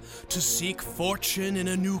 traveler? To seek fortune in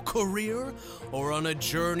a new career? Or on a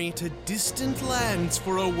journey to distant lands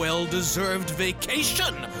for a well-deserved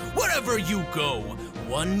vacation? Wherever you go,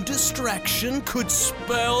 one distraction could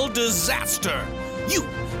spell disaster. You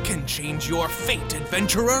can change your fate,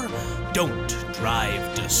 adventurer. Don't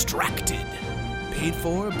drive distracted. Paid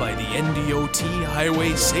for by the NDOT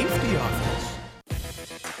Highway Safety Office.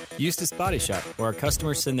 Eustace Body Shop, where our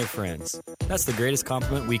customers send their friends. That's the greatest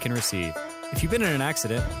compliment we can receive. If you've been in an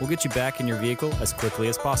accident, we'll get you back in your vehicle as quickly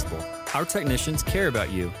as possible. Our technicians care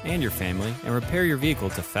about you and your family and repair your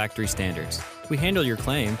vehicle to factory standards. We handle your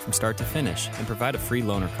claim from start to finish and provide a free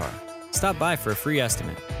loaner car. Stop by for a free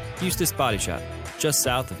estimate. Eustace Body Shop, just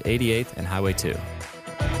south of 88th and Highway 2.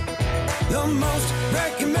 The most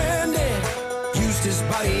recommended Eustace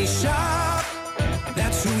Body Shop.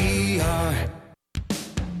 That's who we are.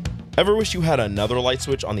 Ever wish you had another light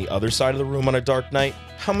switch on the other side of the room on a dark night?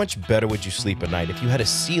 How much better would you sleep at night if you had a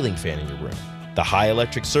ceiling fan in your room? The High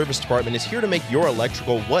Electric Service Department is here to make your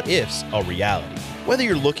electrical what-ifs a reality. Whether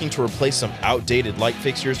you're looking to replace some outdated light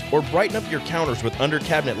fixtures or brighten up your counters with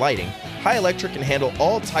under-cabinet lighting, High Electric can handle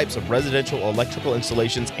all types of residential electrical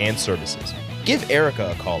installations and services. Give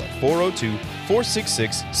Erica a call at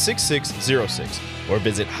 402-466-6606 or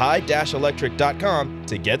visit high-electric.com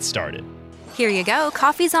to get started. Here you go.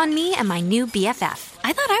 Coffee's on me and my new BFF.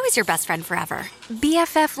 I thought I was your best friend forever.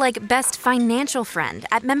 BFF like best financial friend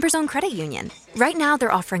at Members Own Credit Union. Right now,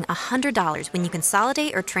 they're offering $100 when you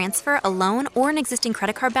consolidate or transfer a loan or an existing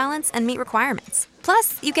credit card balance and meet requirements.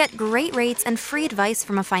 Plus, you get great rates and free advice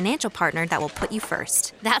from a financial partner that will put you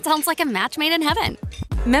first. That sounds like a match made in heaven.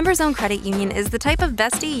 Members Own Credit Union is the type of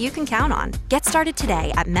bestie you can count on. Get started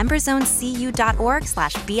today at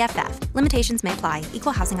memberzonecu.org/BFF. Limitations may apply.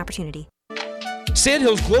 Equal housing opportunity.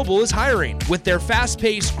 Sandhills Global is hiring. With their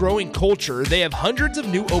fast-paced, growing culture, they have hundreds of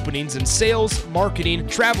new openings in sales, marketing,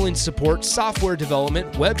 traveling support, software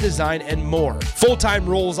development, web design, and more. Full-time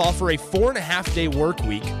roles offer a 4.5-day work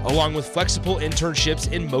week, along with flexible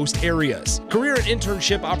internships in most areas. Career and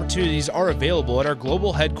internship opportunities are available at our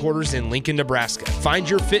global headquarters in Lincoln, Nebraska. Find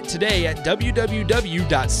your fit today at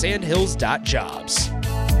www.sandhills.jobs.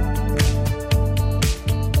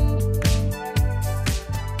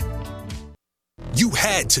 You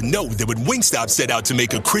had to know that when Wingstop set out to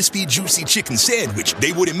make a crispy, juicy chicken sandwich,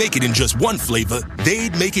 they wouldn't make it in just one flavor.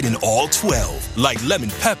 They'd make it in all 12, like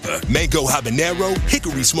lemon pepper, mango habanero,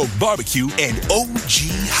 hickory smoked barbecue, and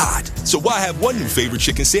OG hot. So why have one new favorite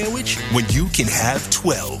chicken sandwich when you can have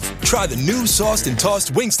 12? Try the new sauced and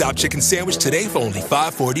tossed Wingstop chicken sandwich today for only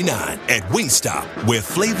 $5.49 at Wingstop, where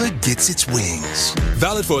flavor gets its wings.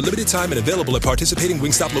 Valid for a limited time and available at participating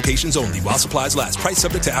Wingstop locations only while supplies last. Price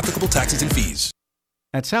subject to applicable taxes and fees.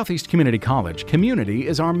 At Southeast Community College, community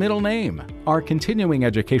is our middle name. Our continuing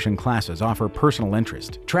education classes offer personal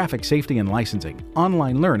interest, traffic safety and licensing,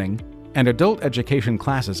 online learning, and adult education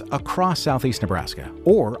classes across Southeast Nebraska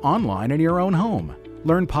or online in your own home.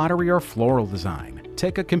 Learn pottery or floral design,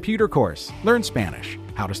 take a computer course, learn Spanish,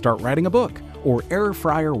 how to start writing a book, or Air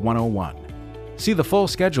Fryer 101. See the full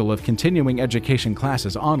schedule of continuing education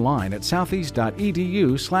classes online at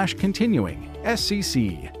southeast.edu/continuing.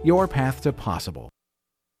 SCC, your path to possible.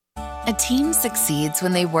 A team succeeds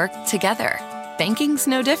when they work together. Banking's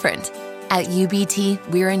no different. At UBT,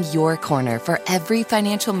 we're in your corner for every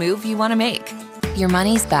financial move you want to make. Your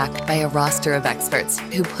money's backed by a roster of experts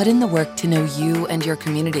who put in the work to know you and your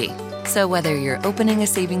community. So whether you're opening a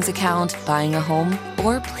savings account, buying a home,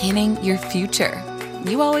 or planning your future,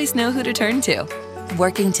 you always know who to turn to.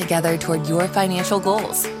 Working together toward your financial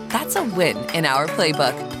goals. That's a win in our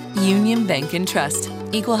playbook. Union Bank and Trust.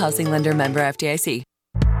 Equal housing lender, member FDIC.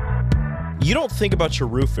 You don't think about your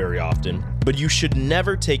roof very often, but you should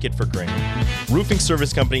never take it for granted. Roofing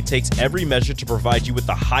Service Company takes every measure to provide you with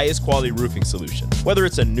the highest quality roofing solution. Whether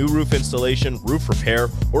it's a new roof installation, roof repair,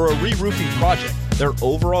 or a re-roofing project, their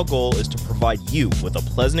overall goal is to provide you with a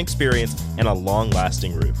pleasant experience and a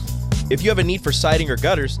long-lasting roof. If you have a need for siding or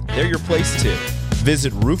gutters, they're your place too.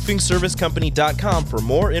 Visit roofingservicecompany.com for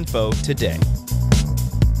more info today.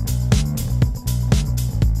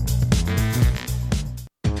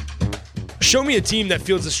 Show me a team that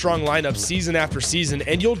fields a strong lineup season after season,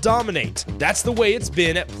 and you'll dominate. That's the way it's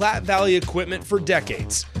been at Platte Valley Equipment for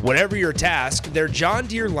decades. Whatever your task, their John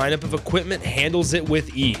Deere lineup of equipment handles it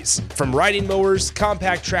with ease. From riding mowers,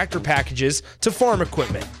 compact tractor packages, to farm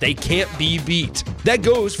equipment, they can't be beat. That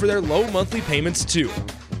goes for their low monthly payments too.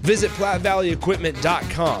 Visit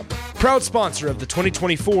PlatteValleyEquipment.com. Proud sponsor of the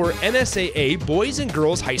 2024 NSAA Boys and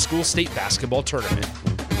Girls High School State Basketball Tournament.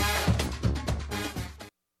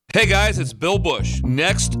 Hey guys, it's Bill Bush.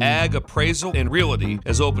 Next Ag Appraisal and Realty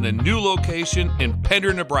has opened a new location in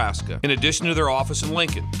Pender, Nebraska, in addition to their office in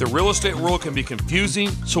Lincoln. The real estate world can be confusing,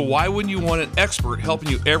 so why wouldn't you want an expert helping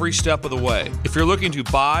you every step of the way? If you're looking to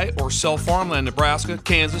buy or sell farmland in Nebraska,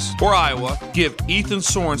 Kansas, or Iowa, give Ethan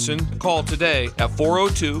Sorensen a call today at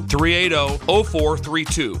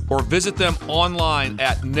 402-380-0432 or visit them online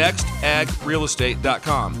at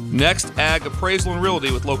nextagrealestate.com. Next Ag Appraisal and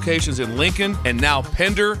Realty with locations in Lincoln and now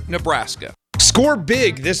Pender, Nebraska. Score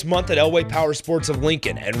big this month at Elway Power Sports of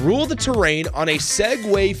Lincoln and rule the terrain on a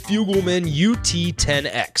Segway Fugelman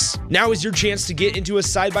UT10X. Now is your chance to get into a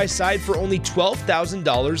side-by-side for only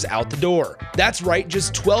 $12,000 out the door. That's right,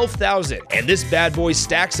 just $12,000. And this bad boy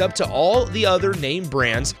stacks up to all the other name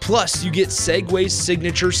brands, plus you get Segway's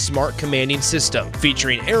signature smart commanding system,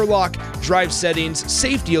 featuring airlock, drive settings,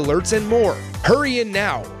 safety alerts, and more. Hurry in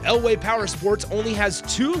now. Elway Power Sports only has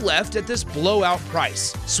 2 left at this blowout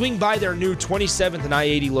price. Swing by their new 27th and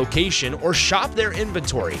I-80 location or shop their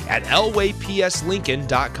inventory at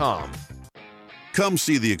elwaypslincoln.com. Come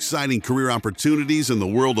see the exciting career opportunities in the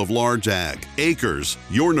world of large ag. Acres,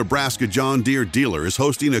 your Nebraska John Deere dealer, is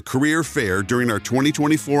hosting a career fair during our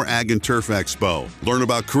 2024 Ag and Turf Expo. Learn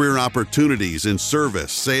about career opportunities in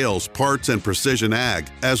service, sales, parts, and precision ag,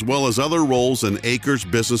 as well as other roles in Acres'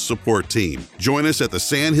 business support team. Join us at the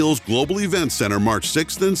Sandhills Global Event Center March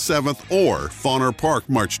 6th and 7th or Fauner Park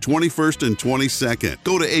March 21st and 22nd.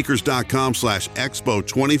 Go to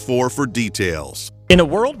acres.com/expo24 for details. In a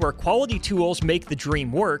world where quality tools make the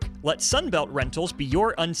dream work, let Sunbelt Rentals be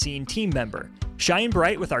your unseen team member. Shine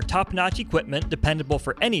bright with our top-notch equipment dependable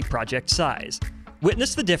for any project size.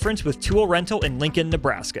 Witness the difference with tool rental in Lincoln,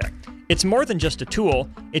 Nebraska. It's more than just a tool,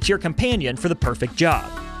 it's your companion for the perfect job.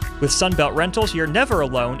 With Sunbelt Rentals, you're never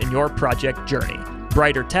alone in your project journey.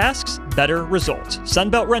 Brighter tasks, better results.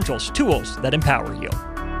 Sunbelt Rentals, tools that empower you.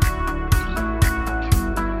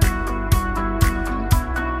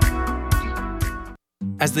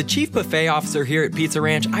 As the chief buffet officer here at Pizza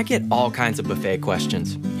Ranch, I get all kinds of buffet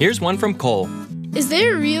questions. Here's one from Cole. Is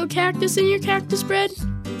there a real cactus in your cactus bread?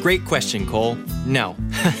 Great question, Cole. No,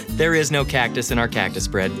 there is no cactus in our cactus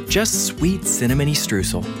bread, just sweet cinnamony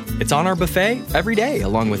streusel. It's on our buffet every day,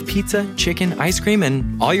 along with pizza, chicken, ice cream,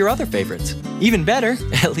 and all your other favorites. Even better,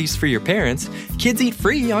 at least for your parents, kids eat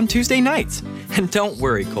free on Tuesday nights. And don't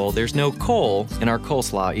worry, Cole, there's no coal in our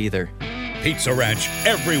coleslaw either. Pizza Ranch,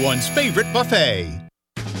 everyone's favorite buffet.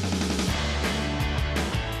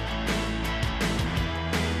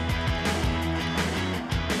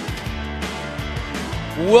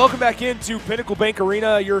 Welcome back into Pinnacle Bank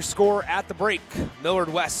Arena. Your score at the break.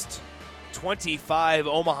 Millard West 25,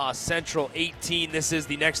 Omaha Central 18. This is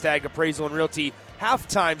the Next Ag Appraisal and Realty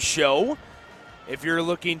halftime show. If you're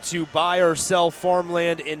looking to buy or sell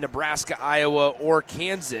farmland in Nebraska, Iowa, or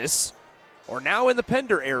Kansas, or now in the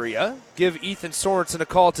Pender area, give Ethan Sorensen a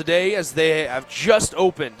call today, as they have just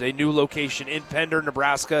opened a new location in Pender,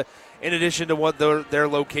 Nebraska, in addition to what their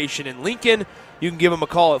location in Lincoln. You can give them a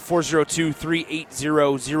call at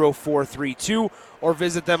 402-380-0432 or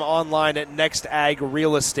visit them online at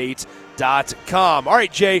nextagrealestate.com. All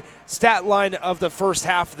right, Jay, stat line of the first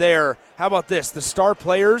half there. How about this? The star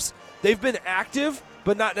players, they've been active,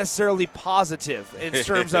 but not necessarily positive in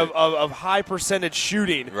terms of high percentage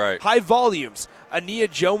shooting, right. High volumes. Ania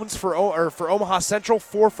Jones for Omaha Central,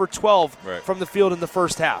 4 for 12 right. from the field in the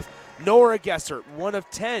first half. Nora Gessert, 1 of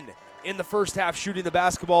 10 in the first half shooting the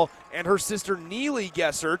basketball, and her sister Neely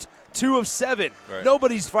Gessert, 2 of 7. Right.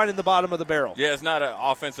 Nobody's finding the bottom of the barrel. Yeah, it's not an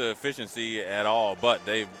offensive efficiency at all, but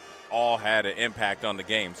they've all had an impact on the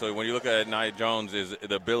game. So when you look at Nia Jones, is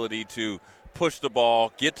the ability to push the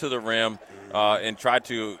ball, get to the rim, and try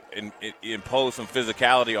to impose some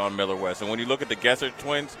physicality on Millard West. And when you look at the Gessert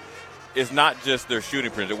twins, it's not just their shooting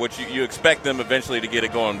principle, which you expect them eventually to get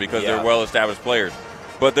it going because they're well-established players.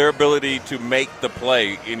 But their ability to make the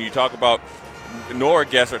play, and you talk about Nora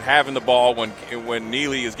Gessert having the ball when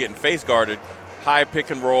Neely is getting face guarded, high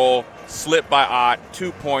pick and roll, slip by Ott,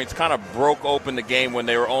 2 points, kind of broke open the game when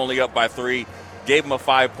they were only up by 3, gave them a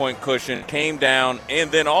 5-point cushion, came down,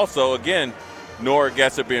 and then also, again, Nora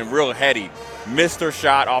Gessert being real heady, missed her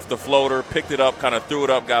shot off the floater, picked it up, kind of threw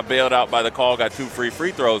it up, got bailed out by the call, got 2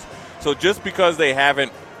 free throws. So just because they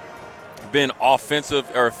haven't been offensive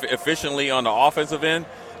or efficiently on the offensive end,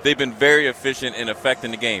 they've been very efficient in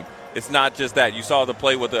affecting the game. It's not just that. You saw the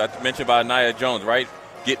play with I mentioned by Nia Jones, right?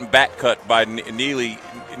 Getting back cut by Neely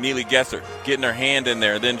Gessert, getting her hand in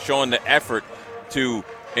there, then showing the effort to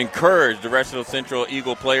encourage the rest of the Central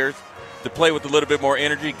Eagle players to play with a little bit more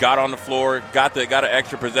energy, got on the floor, got an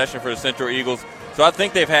extra possession for the Central Eagles. So I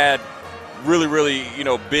think they've had really, really,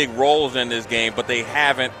 big roles in this game, but they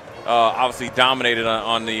haven't obviously dominated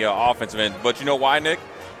on the offensive end. But you know why, Nick?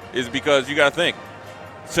 Is because you got to think.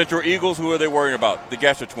 Central Eagles, who are they worrying about? The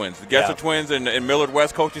Gessert twins. The Gessert twins and Millard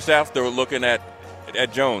West coaching staff, they were looking at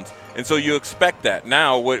Jones. And so you expect that.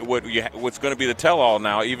 Now what's going to be the tell-all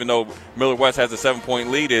now, even though Millard West has a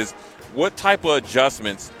 7-point lead, is what type of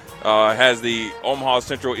adjustments has the Omaha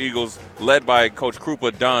Central Eagles, led by Coach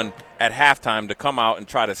Krupa, done at halftime to come out and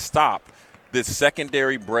try to stop this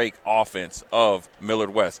secondary break offense of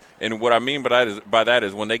Millard West. And what I mean by that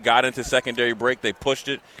is when they got into secondary break, they pushed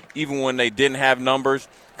it. Even when they didn't have numbers,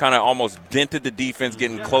 kind of almost dented the defense,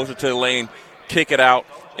 getting closer to the lane, kick it out.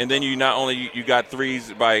 And then you got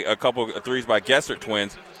a couple of threes by Gessert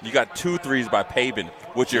twins, you got 2 threes by Pabin,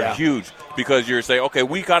 which are huge because you're saying, okay,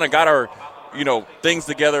 we kind of got our things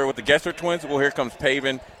together with the Gessert twins. Well, here comes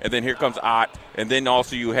Pabin, and then here comes Ott, and then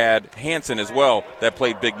also you had Hansen as well that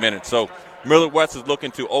played big minutes. So Millard West is looking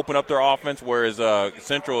to open up their offense, whereas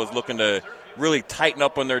Central is looking to really tighten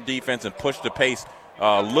up on their defense and push the pace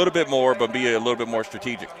a little bit more, but be a little bit more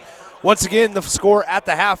strategic. Once again, the score at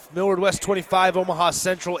the half, Millard West 25, Omaha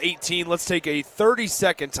Central 18. Let's take a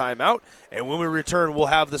 30-second timeout, and when we return, we'll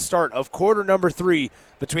have the start of quarter number 3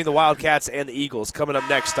 between the Wildcats and the Eagles coming up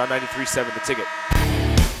next on 93.7 The Ticket.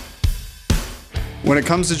 When it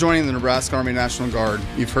comes to joining the Nebraska Army National Guard,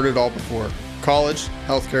 you've heard it all before. College,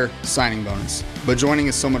 healthcare, signing bonus. But joining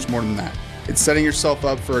is so much more than that. It's setting yourself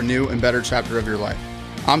up for a new and better chapter of your life.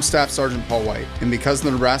 I'm Staff Sergeant Paul White, and because of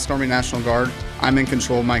the Nebraska Army National Guard, I'm in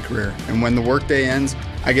control of my career, and when the workday ends,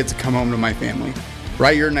 I get to come home to my family.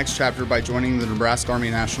 Write your next chapter by joining the Nebraska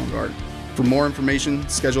Army National Guard. For more information,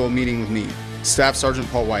 schedule a meeting with me, Staff Sergeant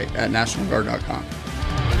Paul White at nationalguard.com.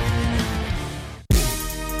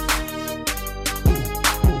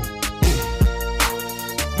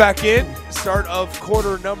 Back in, start of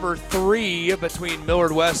quarter number 3 between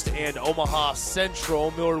Millard West and Omaha Central.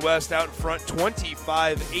 Millard West out in front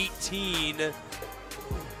 25-18.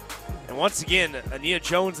 And once again, Ania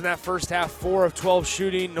Jones in that first half, 4 of 12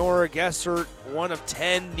 shooting. Nora Gessert, 1 of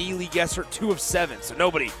 10. Neely Gessert, 2 of 7. So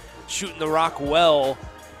nobody shooting the rock well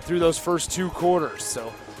through those first 2 quarters.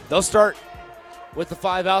 So they'll start with the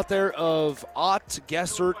 5 out there of Ott,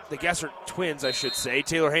 Gessert, the Gessert twins, I should say,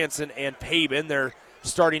 Taylor Hansen and Pabin. They're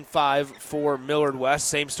starting 5 for Millard West.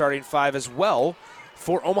 Same starting 5 as well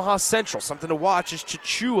for Omaha Central. Something to watch is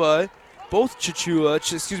both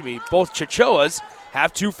Chichoas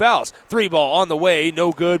have 2 fouls. 3 ball on the way,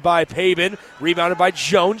 no good by Pabin. Rebounded by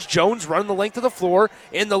Jones. Jones running the length of the floor.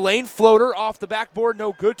 In the lane, floater off the backboard,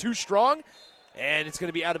 no good, too strong. And it's going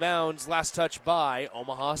to be out of bounds. Last touch by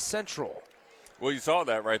Omaha Central. Well, you saw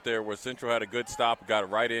that right there where Central had a good stop, got it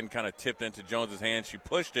right in, kind of tipped into Jones's hand. She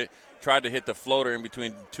pushed it, tried to hit the floater in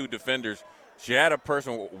between 2 defenders. She had a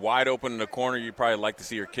person wide open in the corner. You'd probably like to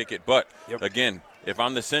see her kick it. But, again, if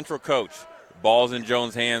I'm the Central coach, ball's in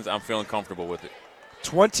Jones' hands, I'm feeling comfortable with it.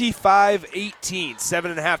 25-18,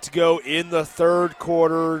 7.5 to go in the third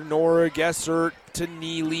quarter. Nora Gessert to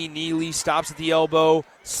Neely. Neely stops at the elbow,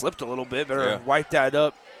 slipped a little bit. Better wipe that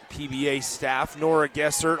up, PBA staff. Nora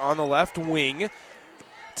Gessert on the left wing.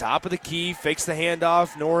 Top of the key, fakes the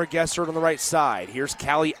handoff. Nora Gessert on the right side. Here's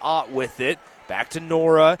Callie Ott with it. Back to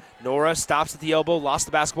Nora. Nora stops at the elbow, lost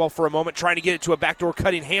the basketball for a moment, trying to get it to a backdoor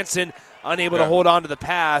cutting Hansen. Unable to hold on to the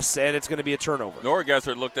pass, and it's going to be a turnover. Nora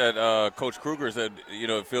Gessert looked at Coach Kruger, said,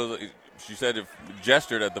 it feels. She said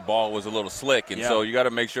gestured that the ball was a little slick, and so you got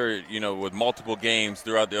to make sure, with multiple games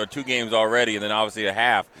throughout, there are 2 games already, and then obviously a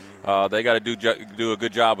half, they got to do a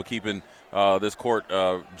good job of keeping this court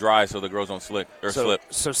dry so the girls don't slip.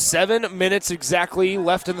 So 7 minutes exactly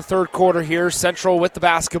left in the third quarter here. Central with the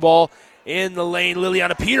basketball in the lane.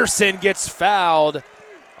 Liliana Peterson gets fouled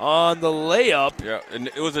on the layup. Yeah, and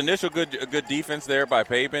it was initial good defense there by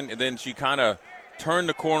Pabin, and then she kind of turned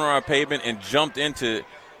the corner on Pabin and jumped into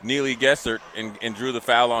Neely Gessert and drew the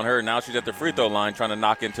foul on her. Now she's at the free throw line trying to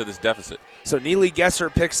knock into this deficit. So Neely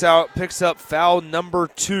Gessert picks up foul number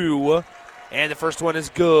 2, and the first one is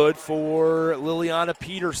good for Liliana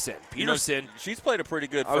Peterson. She's played a pretty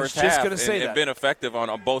good first half. I was just going to say that. And been effective on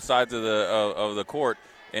both sides of the court.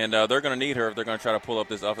 And they're going to need her if they're going to try to pull up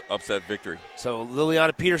this upset victory. So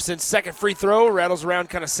Liliana Peterson's second free throw, rattles around,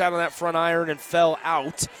 kind of sat on that front iron and fell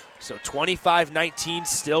out. So 25-19,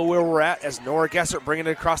 still where we're at as Nora Gessert bringing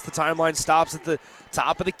it across the timeline, stops at the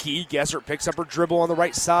top of the key. Gessert picks up her dribble on the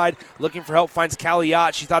right side, looking for help, finds Callie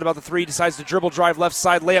Ott. She thought about the 3, decides to dribble, drive left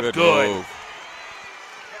side, layup, good.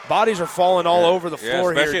 Bodies are falling all over the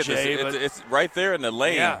floor here, Jay. It's right there in the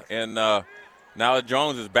lane. Yeah. And now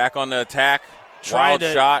Jones is back on the attack. Trying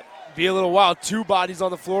to shot. Be a little wild. 2 bodies on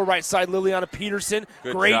the floor. Right side, Liliana Peterson.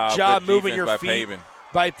 Great job moving your feet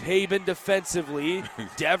by Pabin defensively.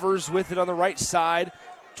 Devers with it on the right side.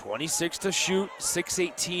 26 to shoot.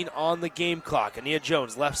 6:18 on the game clock. Ania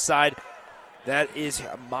Jones, left side. That is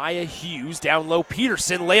Maya Hughes. Down low,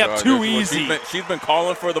 Peterson. Layup too easy. She's been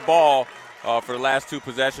calling for the ball for the last 2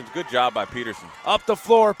 possessions. Good job by Peterson. Up the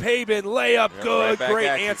floor, Pabin. Layup, good. Right, great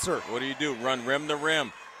answer. What do? Run rim to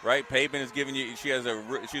rim. Right, Pabin is giving you. She's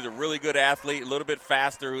a really good athlete, a little bit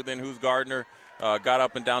faster than who's Gardner. Got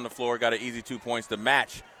up and down the floor, got an easy 2 points to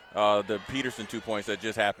match the Peterson 2 points that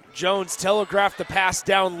just happened. Jones telegraphed the pass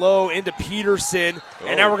down low into Peterson,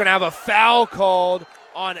 and now we're going to have a foul called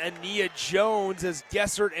on Ania Jones as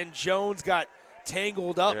Gessert and Jones got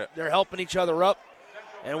tangled up. Yeah. They're helping each other up,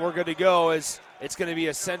 and we're good to go as it's going to be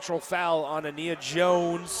a Central foul on Ania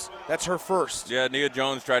Jones. That's her first. Yeah, Nia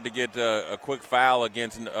Jones tried to get a quick foul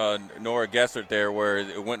against Nora Gessert there where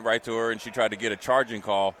it went right to her and she tried to get a charging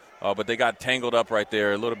call, but they got tangled up right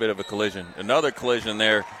there, a little bit of a collision. Another collision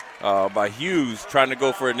there by Hughes trying to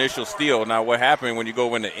go for initial steal. Now what happened when you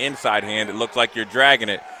go in the inside hand, it looks like you're dragging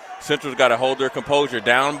it. Central's got to hold their composure.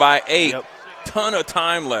 Down by 8. Yep. Ton of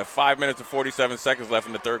time left. 5 minutes and 47 seconds left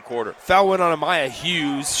in the third quarter. Foul went on Amaya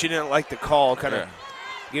Hughes. She didn't like the call. Kind of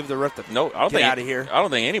give the ref the get out of here. I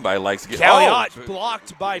don't think anybody likes to get Calliot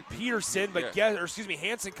blocked by Peterson, but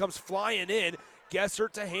Hansen comes flying in.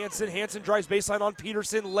 Gessert to Hansen. Hansen drives baseline on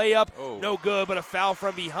Peterson. Layup, no good, but a foul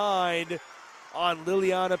from behind on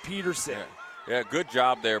Liliana Peterson. Yeah, good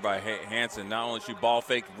job there by Hansen. Not only she ball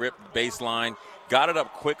faked, ripped baseline, got it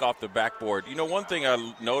up quick off the backboard. You know, one thing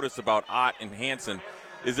I noticed about Ott and Hansen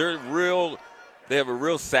is they have a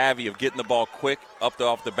real savvy of getting the ball quick up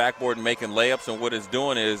off the backboard and making layups, and what it's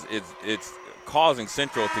doing is it's causing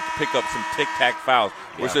Central to pick up some tic-tac fouls.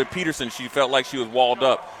 Whereas Peterson, she felt like she was walled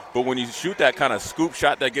up. But when you shoot that kind of scoop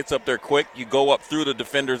shot that gets up there quick, you go up through the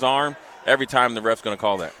defender's arm. Every time the ref's going to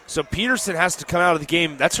call that. So Peterson has to come out of the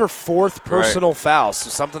game. That's her 4th personal foul,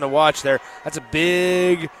 so something to watch there. That's a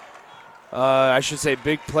big,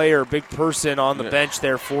 big player, big person on the bench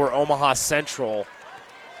there for Omaha Central.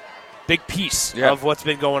 Big piece of what's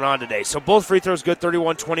been going on today. So both free throws good,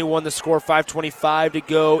 31-21 the score, 5:25 to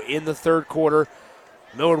go in the third quarter.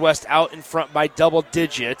 Millard West out in front by double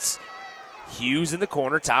digits. Hughes in the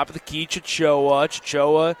corner, top of the key,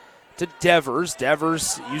 Chichoa to Devers.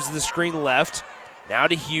 Devers uses the screen left. Now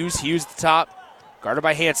to Hughes. Hughes at the top. Guarded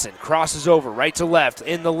by Hansen. Crosses over right to left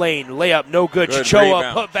in the lane. Layup no good.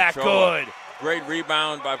 Chichoa put back good. Great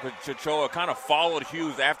rebound by Chichoa. Kind of followed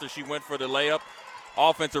Hughes after she went for the layup.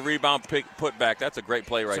 Offensive rebound put back. That's a great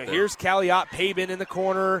play right there. So here's Calliot Pabin in the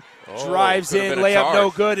corner. Drives in. Layup no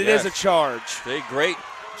good. It is a charge. Great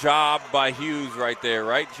job by Hughes right there,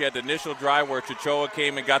 right? She had the initial drive where Chichoa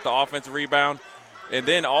came and got the offensive rebound. And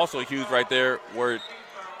then also Hughes right there where,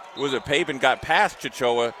 Pabin got past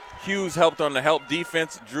Chichoa. Hughes helped on the help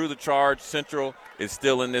defense, drew the charge. Central is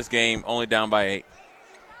still in this game, only down by 8.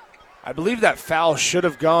 I believe that foul should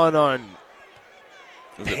have gone on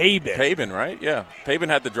Pabin. Pabin, right? Yeah. Pabin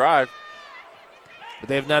had the drive. But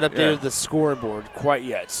they have not updated the scoreboard quite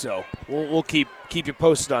yet, so we'll keep you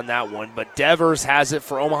posted on that one. But Devers has it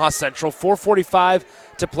for Omaha Central. 4:45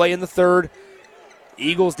 to play in the third.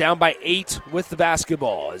 Eagles down by 8 with the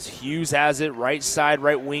basketball as Hughes has it, right side,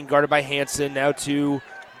 right wing, guarded by Hansen. Now to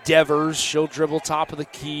Devers. She'll dribble top of the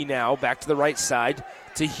key now, back to the right side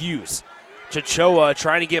to Hughes. Chichoa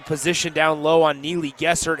trying to get position down low on Neely.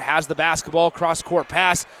 Gessert has the basketball, cross-court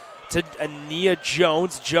pass to Ania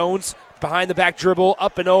Jones. Jones behind the back dribble,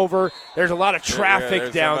 up and over. There's a lot of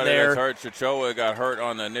traffic down there. That's hurt. Chichoa got hurt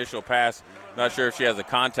on the initial pass. Not sure if she has a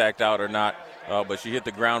contact out or not. But she hit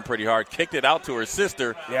the ground pretty hard. Kicked it out to her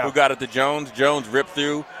sister, who got it to Jones. Jones ripped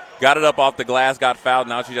through, got it up off the glass, got fouled.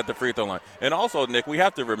 Now she's at the free throw line. And also, Nick, we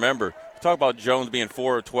have to remember, talk about Jones being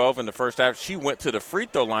 4 of 12 in the first half. She went to the free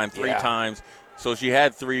throw line 3 times, so she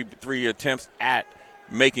had three attempts at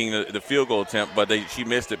making the field goal attempt, but she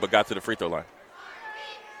missed it but got to the free throw line.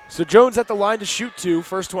 So Jones at the line to shoot 2.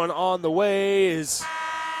 First one on the way is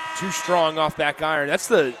too strong off back iron. That's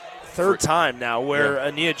the third time now where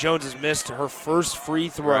Ania Jones has missed her first free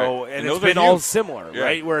throw, and it's been all similar,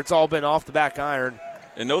 right, where it's all been off the back iron.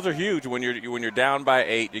 And those are huge when you're down by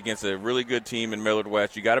 8 against a really good team in Millard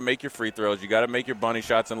West. You got to make your free throws, you got to make your bunny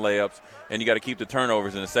shots and layups, and you got to keep the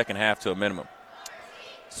turnovers in the second half to a minimum.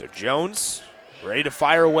 So Jones ready to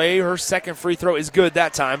fire away. Her second free throw is good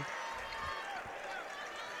that time.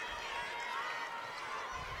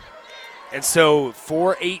 And so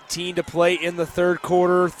 4:18 to play in the third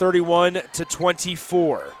quarter,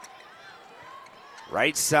 31-24.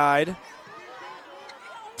 Right side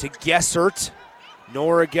to Gessert.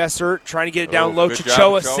 Nora Gessert trying to get it down low.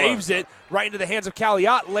 Chichoa saves it right into the hands of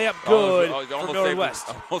Calliot. Layup good for Millard West.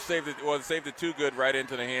 Almost saved it. Well, saved it too good right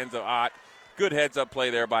into the hands of Ott. Good heads-up play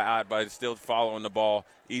there by Ott, but still following the ball.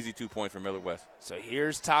 Easy 2 point for Millard West. So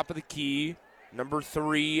here's top of the key. Number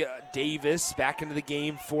 3, Davis, back into the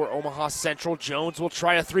game for Omaha Central. Jones will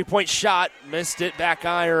try a three-point shot. Missed it, back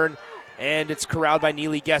iron, and it's corralled by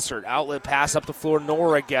Neely Gessert. Outlet pass up the floor,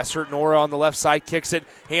 Nora Gessert. Nora on the left side kicks it.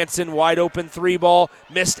 Hansen wide open 3-ball.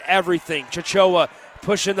 Missed everything. Chichoa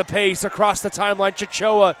pushing the pace across the timeline.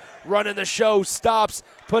 Chichoa running the show, stops,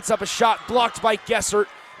 puts up a shot blocked by Gessert,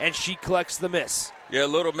 and she collects the miss. Yeah, a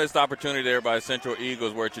little missed opportunity there by Central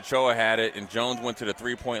Eagles where Chichoa had it and Jones went to the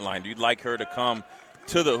three-point line. You'd like her to come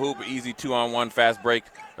to the hoop, easy 2-on-1 fast break.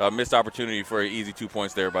 Missed opportunity for an easy 2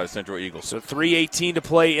 points there by the Central Eagles. So 3:18 to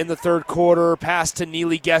play in the third quarter. Pass to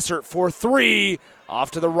Neely Gessert for 3.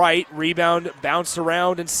 Off to the right. Rebound bounced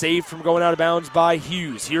around and saved from going out of bounds by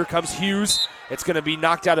Hughes. Here comes Hughes. It's going to be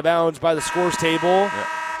knocked out of bounds by the scores table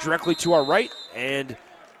directly to our right. And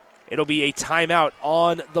it'll be a timeout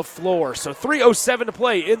on the floor. So 3:07 to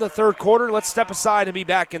play in the third quarter. Let's step aside and be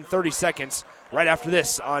back in 30 seconds right after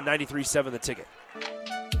this on 93.7 The Ticket.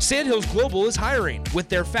 Sandhills Global is hiring. With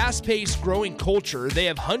their fast-paced, growing culture, they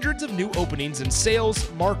have hundreds of new openings in sales,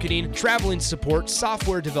 marketing, traveling support,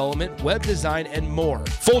 software development, web design, and more.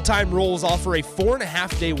 Full-time roles offer a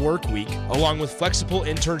 4.5-day work week, along with flexible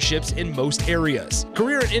internships in most areas.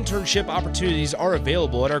 Career and internship opportunities are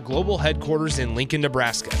available at our global headquarters in Lincoln,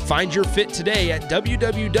 Nebraska. Find your fit today at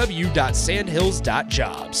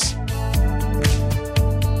www.sandhills.jobs.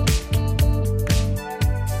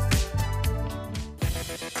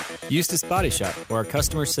 Eustace Body Shop, where our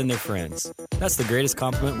customers send their friends. That's the greatest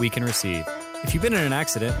compliment we can receive. If you've been in an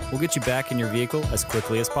accident, we'll get you back in your vehicle as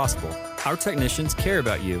quickly as possible. Our technicians care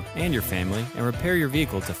about you and your family and repair your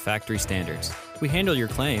vehicle to factory standards. We handle your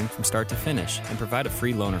claim from start to finish and provide a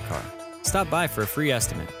free loaner car. Stop by for a free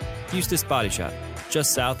estimate. Eustace Body Shop,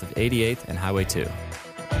 just south of 88th and Highway 2.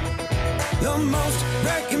 The most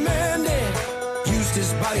recommended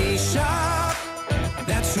Eustace Body Shop.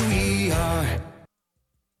 That's who we are.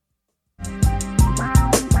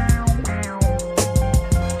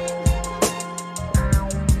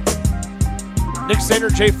 Nick Sander,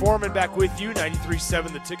 Jay Foreman back with you,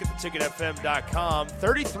 93.7 The Ticket, theticketfm.com.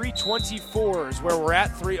 33-24 is where we're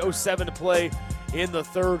at, 3:07 to play in the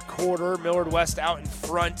third quarter. Millard West out in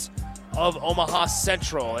front of Omaha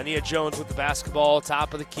Central. Ania Jones with the basketball,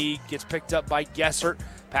 top of the key, gets picked up by Gessert,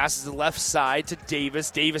 passes the left side to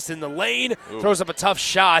Davis. Davis in the lane, throws up a tough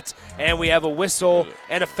shot, and we have a whistle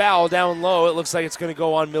and a foul down low. It looks like it's going to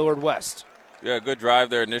go on Millard West. Yeah, good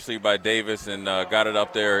drive there initially by Davis and got it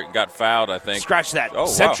up there. Got fouled, I think. Scratch that.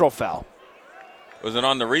 Central foul. Was it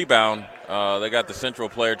on the rebound? They got the Central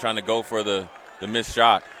player trying to go for the missed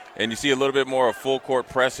shot. And you see a little bit more of full court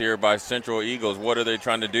press here by Central Eagles. What are they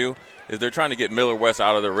trying to do? Is they're trying to get Millard West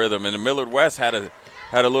out of the rhythm. And the Millard West had a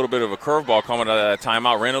little bit of a curveball coming out of that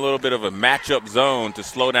timeout. Ran a little bit of a matchup zone to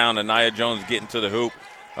slow down Ania Jones getting to the hoop.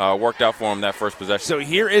 Worked out for him that first possession. So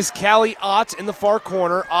here is Callie Ott in the far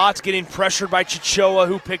corner. Ott getting pressured by Chichoa,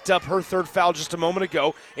 who picked up her third foul just a moment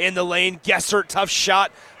ago. In the lane, Gessert, tough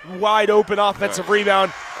shot, wide open offensive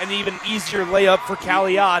rebound, and an even easier layup for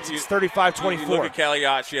Callie Ott. It's 35-24. You look at Callie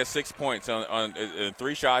Ott, she has 6 points on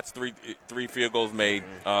 3 shots, three field goals made.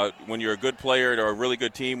 When you're a good player or a really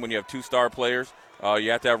good team, when you have 2 star players, you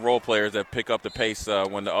have to have role players that pick up the pace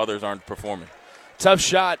when the others aren't performing. Tough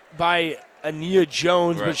shot by Ania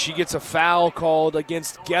Jones, but she gets a foul called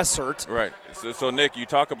against Gessert. Right. So, Nick, you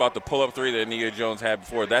talk about the pull-up three that Ania Jones had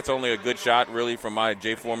before. That's only a good shot, really, from my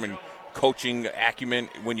Jay Foreman coaching acumen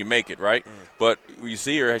when you make it, right? But you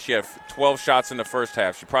see her, she had 12 shots in the first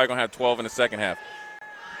half. She's probably going to have 12 in the second half.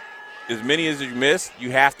 As many as you miss, you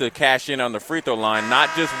have to cash in on the free throw line, not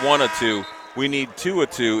just 1 or 2. We need 2 or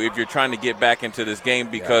 2 if you're trying to get back into this game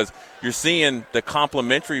because you're seeing the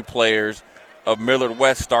complementary players of Millard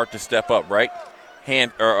West start to step up, right?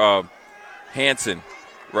 Hansen,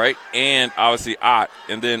 right? And obviously Ott,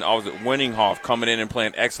 and then obviously Winninghoff coming in and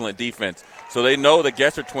playing excellent defense. So they know the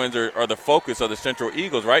Gesser twins are the focus of the Central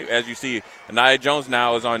Eagles, right? As you see, Ania Jones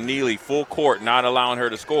now is on Neely, full court, not allowing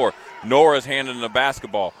her to score. Nora's handling the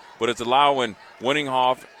basketball, but it's allowing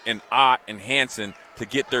Winninghoff and Ott and Hansen to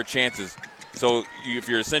get their chances. So if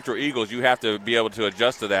you're the Central Eagles, you have to be able to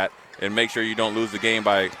adjust to that and make sure you don't lose the game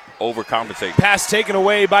by overcompensating. Pass taken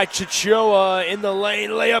away by Chichoa in the lane,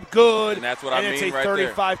 layup good. And that's what I mean right there. And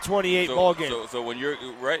it's a 35-28 ball game. So when you're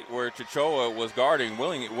right where Chichoa was guarding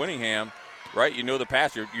Winningham, right, you know the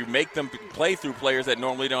pass. You make them play through players that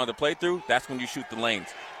normally don't have to play through. That's when you shoot the lanes.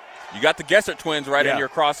 You got the Gesser twins right in your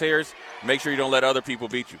crosshairs. Make sure you don't let other people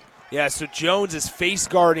beat you. Yeah, so Jones is face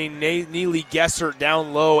guarding Neely Gesser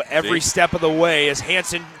down low every step of the way as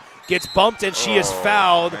Hansen gets bumped and she is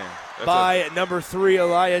fouled by number 3,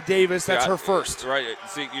 Elia Davis. That's her first. Right.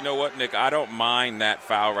 See, you know what, Nick? I don't mind that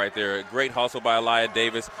foul right there. Great hustle by Elia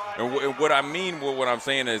Davis. And what I mean, what I'm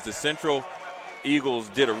saying is the Central Eagles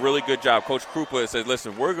did a really good job. Coach Krupa said,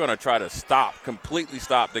 listen, we're going to try to completely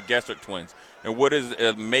stop the Gesser twins. And what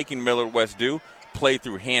is making Millard West do? Play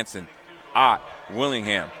through Hansen, Ott,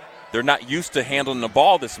 Willingham. They're not used to handling the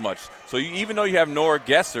ball this much. So even though you have Nora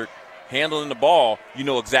Gesser handling the ball, you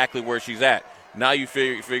know exactly where she's at. Now you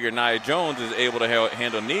figure Nia Jones is able to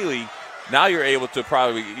handle Neely. Now you're able to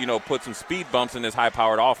probably, put some speed bumps in this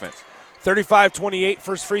high-powered offense. 35-28,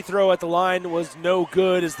 first free throw at the line was no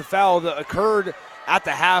good as the foul that occurred at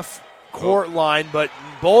the half-court line, but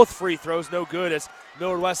both free throws no good as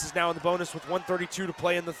Millard West is now in the bonus with 1:32 to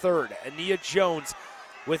play in the third. Ania Jones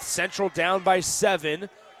with Central down by 7.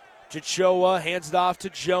 Chichoa hands it off to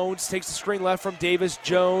Jones, takes the screen left from Davis.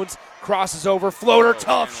 Jones crosses over, floater,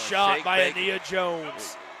 tough shot by Ania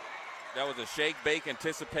Jones. That was a shake, bake,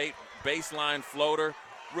 anticipate, baseline floater.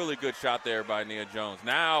 Really good shot there by Nia Jones.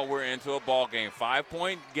 Now we're into a ball game,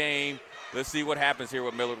 5-point game. Let's see what happens here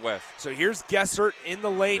with Millard West. So here's Gessert in the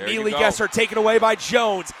lane. There Neely you go. Gessert taken away by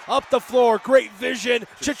Jones. Up the floor, great vision.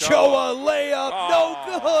 Chichoa layup, no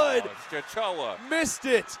good. Chichoa missed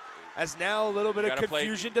it. As now a little bit of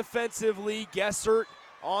confusion defensively. Gessert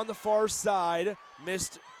on the far side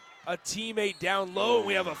missed a teammate down low. And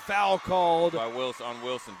we have a foul called by Wilson.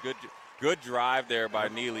 Good drive there by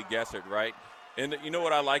Neely Gessert, right? And you know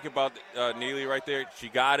what I like about Neely right there? She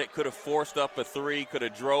got it, could have forced up a three, could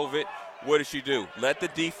have drove it. What did she do? Let the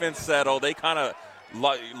defense settle. They kind of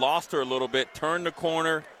lost her a little bit, turned the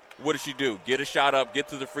corner. What did she do? Get a shot up, get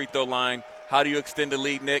to the free throw line. How do you extend the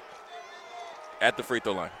lead, Nick? At the free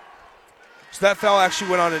throw line. So that foul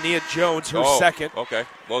actually went on Ania Jones, her second. Okay.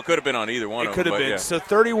 Well, it could have been on either one of them. It could have been. Yeah. So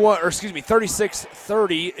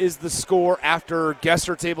 36-30 is the score after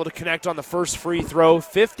Gessert's able to connect on the first free throw.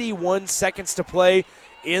 51 seconds to play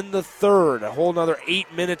in the third. A whole another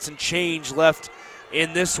 8 minutes and change left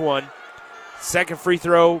in this one. Second free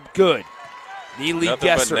throw, good. Neely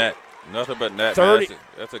Gessert. Nothing but net. 30,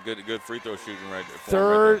 that's a good free throw shooting right there.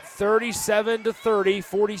 Third, 37-30,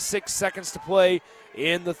 46 seconds to play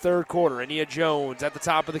in the third quarter. Ania Jones at the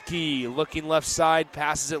top of the key, looking left side,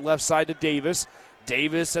 passes it left side to Davis.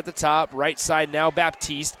 Davis at the top, right side now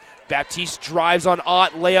Baptiste. Baptiste drives on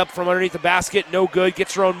Ott, layup from underneath the basket, no good,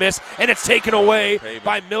 gets her own miss, and it's taken away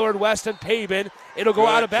by Millard West and Pabin. It'll go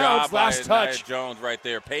out of bounds, last touch. Nia Jones right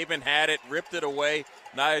there. Pabin had it, ripped it away.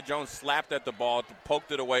 Nia Jones slapped at the ball,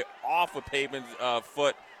 poked it away off of Pabin's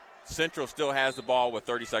foot. Central still has the ball with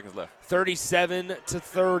 30 seconds left.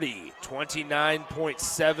 37-30,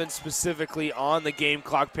 29.7 specifically on the game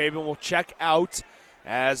clock. Pabin will check out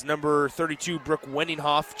as number 32, Brooke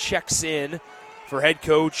Wenninghoff, checks in for head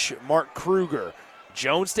coach Mark Kruger.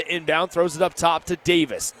 Jones to inbound, throws it up top to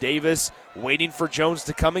Davis. Davis waiting for Jones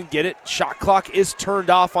to come and get it. Shot clock is turned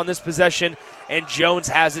off on this possession, and Jones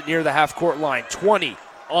has it near the half-court line. 20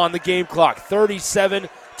 on the game clock,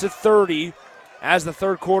 37-30 as the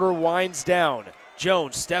third quarter winds down.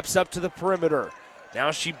 Jones steps up to the perimeter.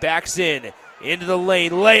 Now she backs into the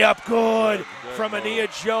lane. Layup good from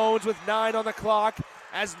Ania Jones with 9 on the clock.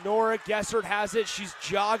 As Nora Gessert has it, she's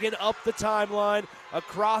jogging up the timeline,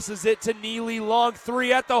 crosses it to Neely, long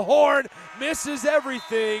three at the horn, misses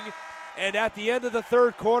everything, and at the end of the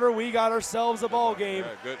third quarter, we got ourselves a ball game.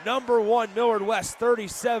 Number 1, Millard West,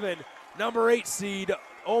 37, number 8 seed,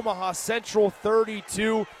 Omaha Central,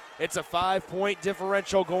 32. It's a 5-point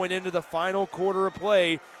differential going into the final quarter of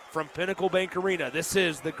play from Pinnacle Bank Arena. This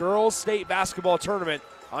is the Girls State Basketball Tournament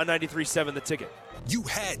on 93.7 The Ticket. You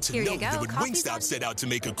had to know that when Wingstop set out to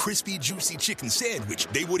make a crispy, juicy chicken sandwich,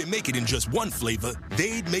 they wouldn't make it in just one flavor.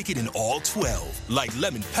 They'd make it in all 12. Like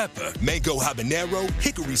lemon pepper, mango habanero,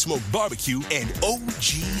 hickory smoked barbecue, and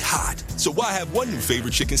OG hot. So why have one new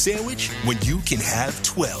favorite chicken sandwich when you can have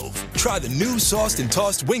 12? Try the new sauced and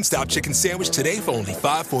tossed Wingstop chicken sandwich today for only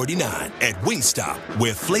 $5.49 at Wingstop,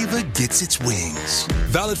 where flavor gets its wings.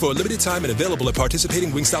 Valid for a limited time and available at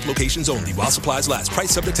participating Wingstop locations only while supplies last.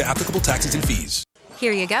 Price subject to applicable taxes and fees.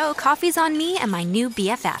 Here you go. Coffee's on me and my new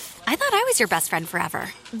BFF. I thought I was your best friend forever.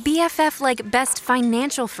 BFF like best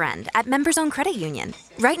financial friend at Members Own Credit Union.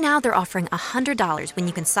 Right now, they're offering $100 when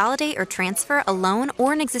you consolidate or transfer a loan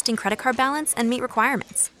or an existing credit card balance and meet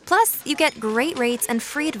requirements. Plus, you get great rates and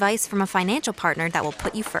free advice from a financial partner that will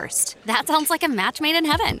put you first. That sounds like a match made in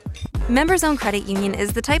heaven. Members Own Credit Union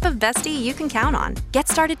is the type of bestie you can count on. Get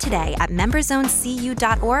started today at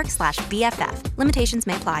memberzonecu.org/BFF. Limitations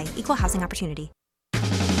may apply. Equal housing opportunity.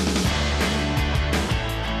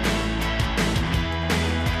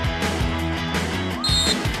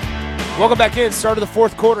 Welcome back in. Start of the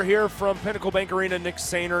fourth quarter here from Pinnacle Bank Arena. Nick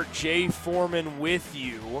Sainer, Jay Foreman with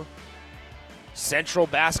you. Central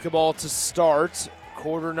basketball to start.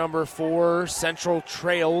 Quarter number 4. Central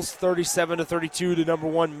trails 37-32 to number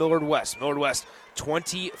 1 Millard West. Millard West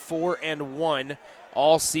 24-1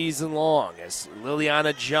 all season long as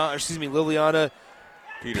Liliana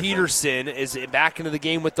Peterson is back into the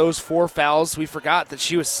game with those 4 fouls. We forgot that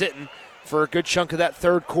she was sitting for a good chunk of that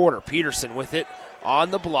third quarter. Peterson with it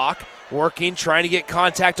on the block, working, trying to get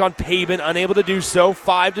contact on Pabin, unable to do so.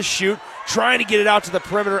 5 to shoot, trying to get it out to the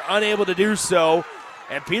perimeter, unable to do so.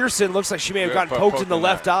 And Peterson looks like she may have gotten poked in the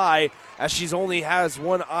left eye as she's only has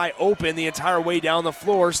one eye open the entire way down the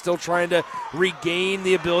floor, still trying to regain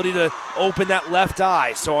the ability to open that left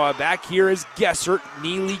eye. So back here is Gessert,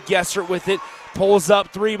 Neely Gessert with it, pulls up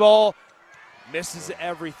 3 ball. Misses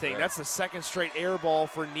everything. That's the second straight air ball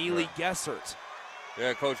for Neely Gessert.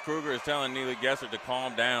 Yeah, Coach Kruger is telling Neely Gessert to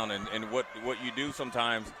calm down. And what you do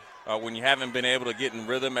sometimes when you haven't been able to get in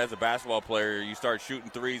rhythm as a basketball player, you start shooting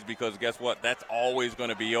threes because guess what? That's always going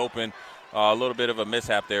to be open. A little bit of a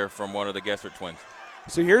mishap there from one of the Gessert twins.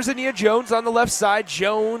 So here's Ania Jones on the left side.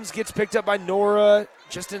 Jones gets picked up by Nora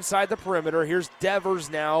just inside the perimeter. Here's Devers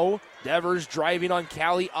now. Devers driving on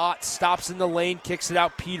Callie Ott, stops in the lane, kicks it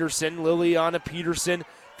out Peterson. Liliana Peterson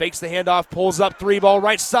fakes the handoff, pulls up, 3-ball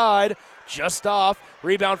right side, just off.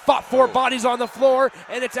 Rebound, fought for, bodies on the floor,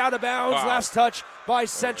 and it's out of bounds. Wow. Last touch by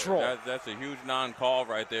Central. That's a huge non-call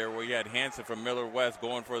right there where you had Hansen from Millard West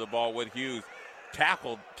going for the ball with Hughes.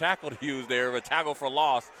 Tackled Hughes there, but tackle for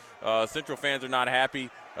loss. Central fans are not happy,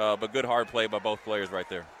 but good hard play by both players right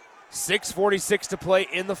there. 6:46 to play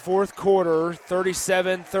in the fourth quarter,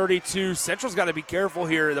 37-32. Central's got to be careful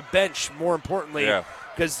here. The bench, more importantly,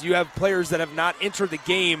 because you have players that have not entered the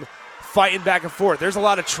game fighting back and forth. There's a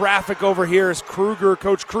lot of traffic over here as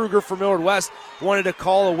Coach Kruger from Millard West wanted to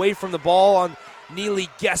call away from the ball on Neely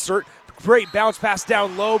Gessert. Great bounce pass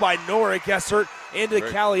down low by Nora Gessert into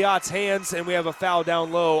Callie Ott's hands, and we have a foul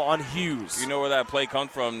down low on Hughes. You know where that play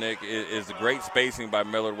comes from, Nick, is the great spacing by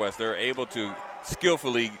Millard West. They're able to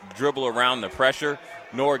skillfully dribble around the pressure.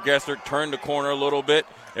 Nora Gessert turned the corner a little bit,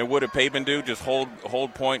 and what did Pabin do? Just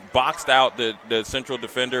hold point, boxed out the Central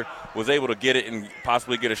defender, was able to get it and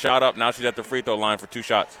possibly get a shot up. Now she's at the free throw line for 2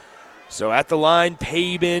 shots. So at the line,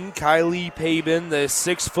 Kylie Pabin, the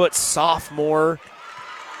 6-foot sophomore,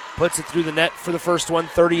 puts it through the net for the first one,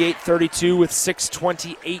 38-32 with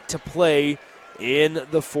 6:28 to play in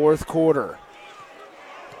the fourth quarter.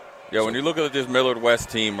 Yeah, when you look at this Millard West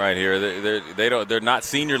team right here, they're not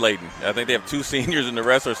senior laden. I think they have 2 seniors and the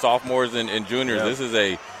rest are sophomores and juniors. Yep. This is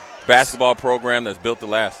a basketball program that's built to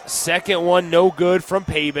last. Second one, no good from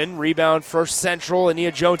Pabin. Rebound for Central.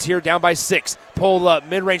 Ania Jones here down by 6. Pulled up,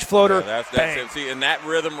 mid-range floater. Yeah, that's it. See, and that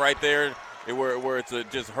rhythm right there, where it's a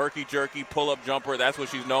just herky-jerky pull-up jumper, that's what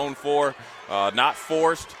she's known for. Not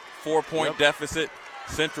forced, 4-point deficit.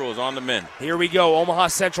 Central is on the mend. Here we go. Omaha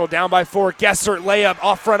Central down by 4. Gessert layup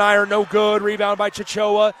off front iron, no good. Rebound by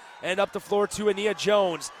Chichoa. And up the floor to Ania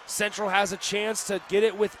Jones. Central has a chance to get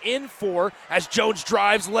it within 4 as Jones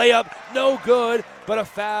drives. Layup, no good, but a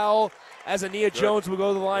foul as Ania Jones will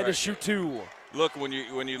go to the line to shoot 2. Look, when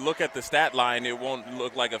you look at the stat line, it won't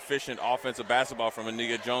look like efficient offensive basketball from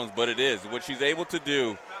Ania Jones, but it is. What she's able to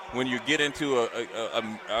do when you get into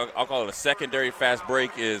I'll call it a secondary fast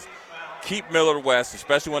break is keep Millard West,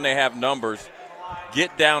 especially when they have numbers,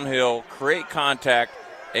 get downhill, create contact,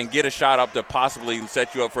 and get a shot up to possibly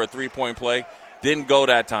set you up for a 3-point play. Didn't go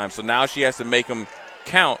that time, so now she has to make them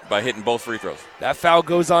count by hitting both free throws. That foul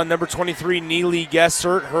goes on number 23, Neely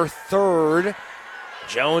Gessert, her third.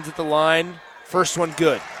 Jones at the line. First one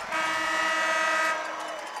good.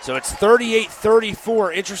 So it's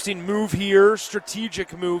 38-34. Interesting move here,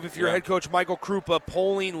 strategic move if you're head coach Michael Krupa,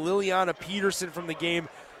 pulling Liliana Peterson from the game.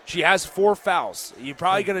 She has 4 fouls. You're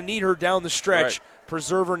probably going to need her down the stretch. Right.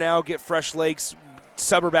 Preserve her now, get fresh legs,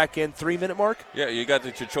 sub her back in. 3-minute mark? Yeah, you got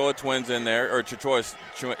the Chichoa twins in there, or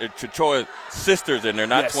Chichoa sisters in there,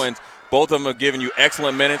 not twins. Both of them are giving you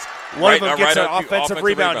excellent minutes. One of them gets an offensive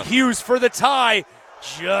rebound. Hughes for the tie.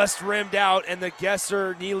 Just rimmed out, and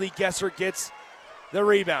the Neely Gessert gets the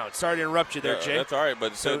rebound. Sorry to interrupt you there, Jay. That's all right,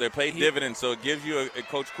 but so they play dividends, so it gives you,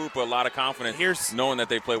 Coach Krupa, a lot of confidence knowing that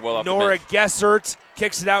they play well off the bench. Nora Gessert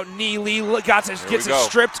kicks it out. Neely gets it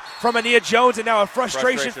stripped from Ania Jones, and now a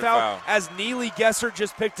frustration foul as Neely Gessert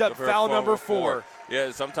just picked up foul number 4. Yeah,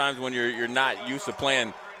 sometimes when you're not used to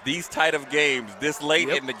playing these tight of games this late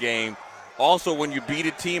in the game, also when you beat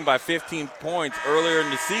a team by 15 points earlier in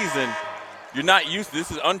the season, you're not used to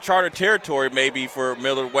this. Is uncharted territory maybe for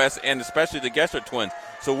Millard West and especially the Gessert twins.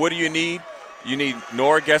 So what do you need? You need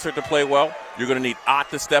Nora Gessert to play well. You're going to need Ott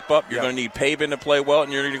to step up. You're going to need Pabin to play well.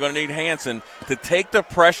 And you're going to need Hansen to take the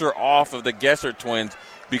pressure off of the Gessert twins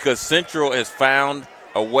because Central has found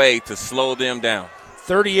a way to slow them down.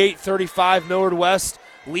 38-35 Millard West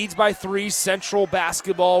leads by 3. Central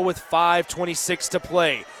basketball with 5:26 to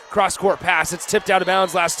play. Cross-court pass. It's tipped out of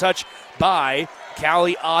bounds. Last touch by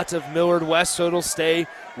Callie Ott of Millard West, so it'll stay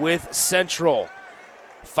with Central.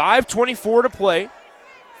 5:24 to play.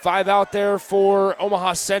 5 out there for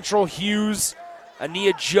Omaha Central. Hughes,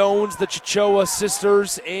 Ania Jones, the Chichoa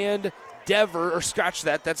sisters, and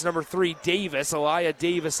that's number 3, Davis, Elia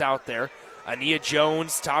Davis out there. Ania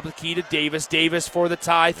Jones, top of the key to Davis. Davis for the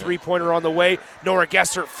tie, 3-pointer on the way. Nora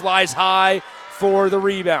Gessert flies high for the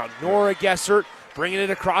rebound. Nora Gessert bringing it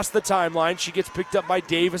across the timeline. She gets picked up by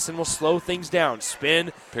Davis and will slow things down.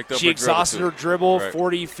 Spin. Picked up She exhausted her dribble, Right.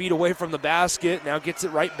 40 feet away from the basket. Now gets it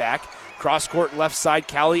right back. Cross court left side,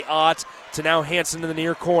 Callie Ott to now Hansen in the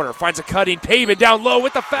near corner. Finds a cutting. Pavin down low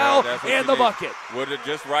with the foul That's what and you the need. bucket. Would have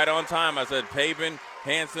just right on time. I said Pavin,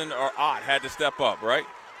 Hansen, or Ott had to step up, right?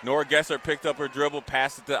 Nora Gesser picked up her dribble,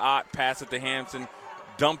 passed it to Ott, passed it to Hansen,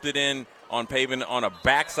 dumped it in on Pavin on a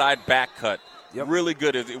backside back cut. Really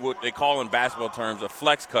good, is what they call in basketball terms a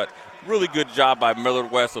flex cut. Really good job by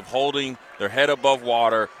Millard West of holding their head above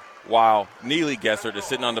water while Neely Gesser is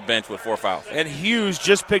sitting on the bench with 4 fouls. And Hughes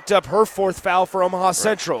just picked up her 4th foul for Omaha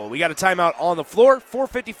Central. We got a timeout on the floor.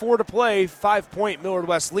 4:54 to play. 5-point Millard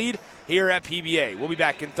West lead here at PBA. We'll be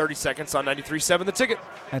back in 30 seconds on 93.7 The Ticket.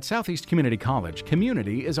 At Southeast Community College,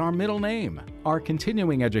 community is our middle name. Our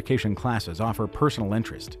continuing education classes offer personal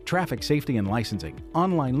interest, traffic safety and licensing,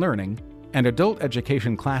 online learning, and adult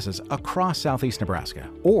education classes across Southeast Nebraska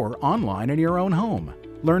or online in your own home.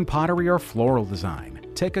 Learn pottery or floral design.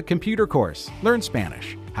 Take a computer course, learn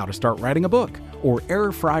Spanish, how to start writing a book, or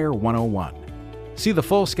Air Fryer 101. See the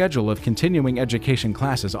full schedule of continuing education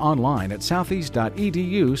classes online at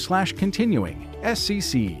southeast.edu/continuing.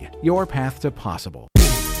 SCC, your path to possible.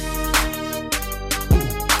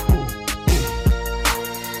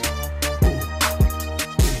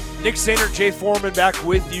 Nick Sainer, Jay Foreman back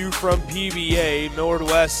with you from PBA. Millard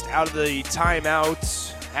West out of the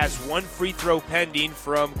timeout has 1 free throw pending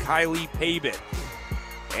from Kylie Pabin.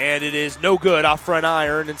 And it is no good off front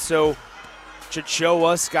iron, and so should show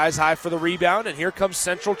us guys high for the rebound. And here comes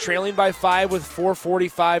Central trailing by 5 with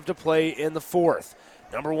 4:45 to play in the 4th.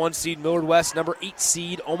 Number 1 seed Millard West, number 8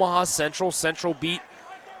 seed Omaha Central. Central beat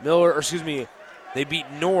they beat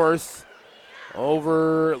North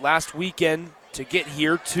over last weekend to get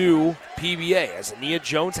here to PBA, as Ania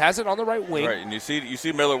Jones has it on the right wing. Right, and you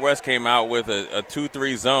see Millard West came out with a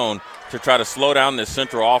 2-3 zone to try to slow down this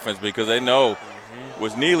Central offense because they know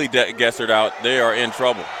was Neely Gessered out, they are in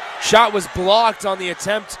trouble. Shot was blocked on the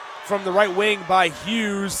attempt from the right wing by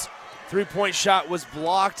Hughes. 3-point shot was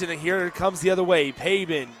blocked, and here it comes the other way.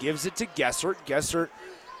 Pabin gives it to Gessert. Gessert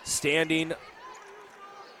standing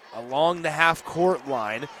along the half-court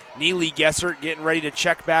line. Neely Gessert getting ready to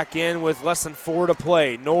check back in with less than 4 to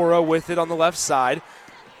play. Nora with it on the left side.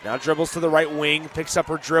 Now dribbles to the right wing, picks up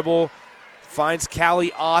her dribble, finds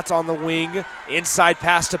Callie Ott on the wing. Inside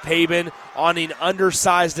pass to Pabin on an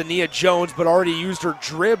undersized Ania Jones, but already used her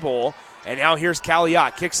dribble. And now here's Callie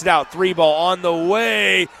Ott, kicks it out. 3-ball on the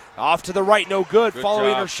way. Off to the right, no good.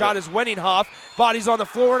 Following her shot is Wenninghoff. Bodies on the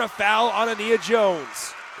floor and a foul on Ania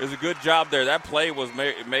Jones. It was a good job there. That play was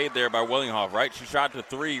made there by Willinghoff, right? She shot the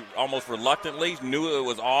 3 almost reluctantly, knew it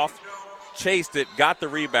was off, chased it, got the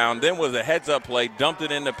rebound, then was a heads-up play, dumped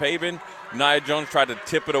it into Pabin. Nia Jones tried to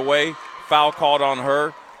tip it away. Foul called on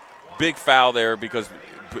her. Big foul there because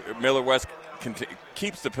Millard West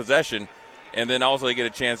keeps the possession, and then also they get a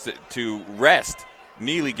chance to rest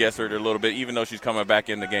Neely Gessert a little bit, even though she's coming back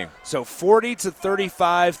in the game. So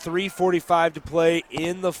 40-35, 3:45 to play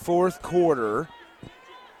in the 4th quarter.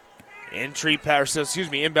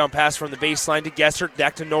 Inbound pass from the baseline to Gessert.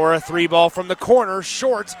 Back to Nora. 3-ball from the corner.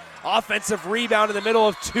 Short. Offensive rebound in the middle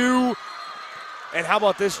of 2. And how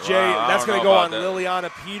about this, Jay? That's going to go on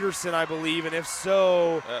Liliana Peterson, I believe. And if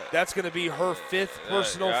so, that's going to be her 5th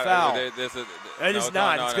personal foul. It is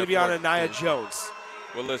not. It's going to be on Ania Jones.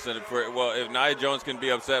 Well, listen, if Nia Jones can be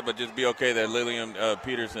upset, but just be okay that Liliana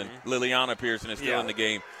Peterson is still in the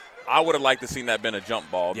game. I would have liked to seen that been a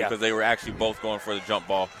jump ball because they were actually both going for the jump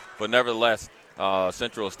ball. But nevertheless,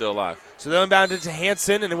 Central is still alive. So they'll inbound it to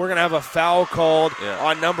Hansen, and we're going to have a foul called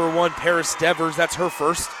on number 1, Paris Devers. That's her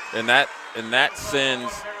first. And that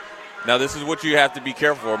sends – now this is what you have to be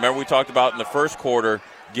careful for. Remember we talked about in the first quarter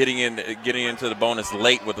getting into the bonus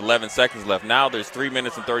late with 11 seconds left. Now there's 3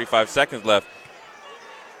 minutes and 35 seconds left,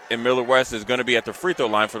 and Millard West is going to be at the free throw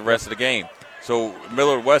line for the rest of the game. So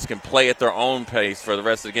Millard West can play at their own pace for the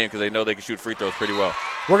rest of the game because they know they can shoot free throws pretty well.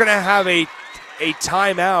 We're going to have a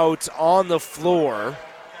timeout on the floor.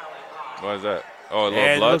 What is that? Oh, a little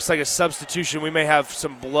and blood? It looks like a substitution. We may have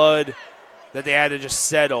some blood that they had to just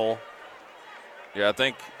settle. Yeah, I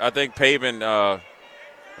think Pavin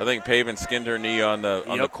skinned her knee on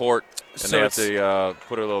the court, and so they have to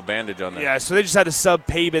put a little bandage on there. Yeah, so they just had to sub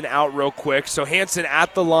Pavin out real quick. So Hansen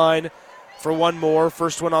at the line for one more.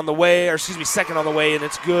 Second on the way, and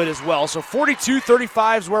it's good as well. So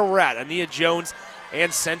 42-35 is where we're at. Ania Jones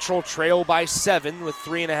and Central trail by 7 with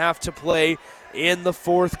 3.5 to play in the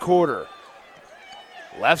 4th quarter.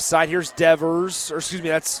 Left side, here's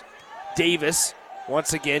that's Davis.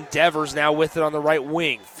 Once again, Devers now with it on the right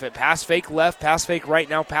wing. Pass fake left, pass fake right,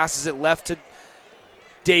 now passes it left to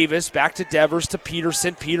Davis, back to Devers, to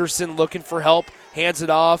Peterson. Peterson looking for help, hands it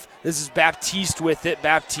off. This is Baptiste with it.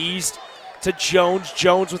 Baptiste to Jones.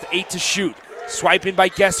 Jones with 8 to shoot. Swiping by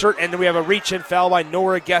Gessert, and then we have a reach-in foul by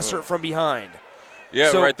Nora Gessert from behind.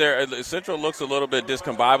 Yeah, right there. Central looks a little bit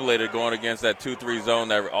discombobulated going against that 2-3 zone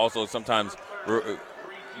that also sometimes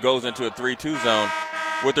goes into a 3-2 zone.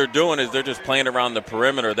 What they're doing is they're just playing around the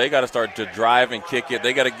perimeter. They got to start to drive and kick it.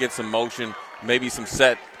 They got to get some motion, maybe some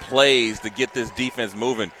set plays to get this defense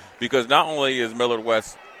moving, because not only is Millard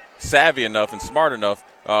West savvy enough and smart enough,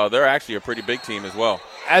 they're actually a pretty big team as well.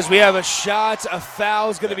 As we have a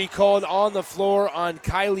foul is going to be called on the floor on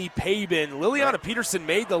Kylie Pabin. Liliana Peterson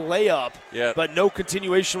made the layup, but no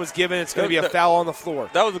continuation was given. It's going to be a foul on the floor.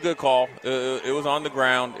 That was a good call. It was on the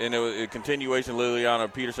ground, and it was a continuation.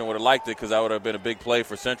 Liliana Peterson would have liked it because that would have been a big play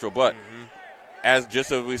for Central. But as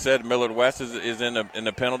we said, Millard West is in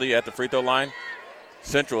the penalty at the free throw line.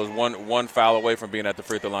 Central is one foul away from being at the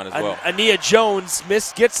free throw line as well. Ania Jones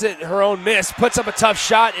gets it, her own miss, puts up a tough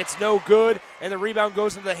shot. It's no good, and the rebound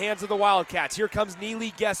goes into the hands of the Wildcats. Here comes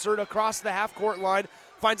Neely Gessert across the half-court line,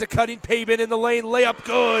 finds a cutting Pabin in the lane, layup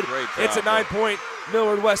good. It's a 9-point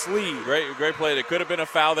Millard West lead. Great play. There could have been a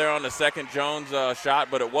foul there on the second Jones shot,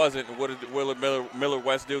 but it wasn't. What did Millard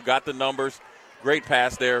West do? Got the numbers. Great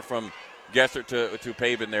pass there from Gessert to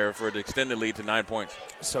Pabin there for the extended lead to 9 points.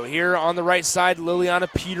 So here on the right side, Liliana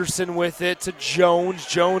Peterson with it to Jones.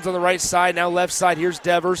 Jones on the right side, now left side. Here's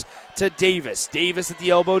Devers to Davis. Davis at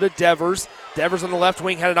the elbow to Devers. Devers on the left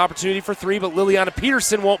wing had an opportunity for 3, but Liliana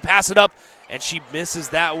Peterson won't pass it up, and she misses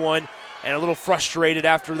that one, and a little frustrated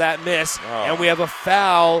after that miss. And we have a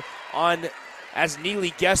foul on as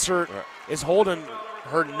Neely Gessert is holding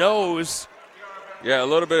her nose. Yeah, a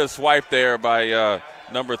little bit of swipe there by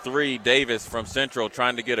number 3, Davis from Central,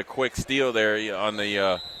 trying to get a quick steal there on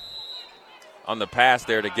the pass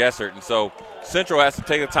there to Gessert. And so Central has to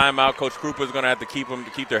take a timeout. Coach Krupa is going to have to keep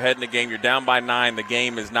their head in the game. You're down by 9. The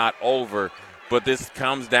game is not over. But this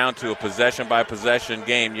comes down to a possession-by-possession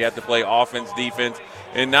game. You have to play offense, defense.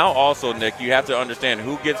 And now also, Nick, you have to understand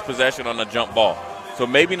who gets possession on the jump ball. So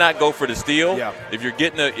maybe not go for the steal. Yeah. If you're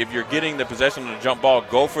getting the possession on the jump ball,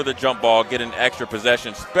 go for the jump ball, get an extra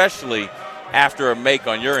possession, especially after a make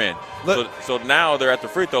on your end. So now they're at the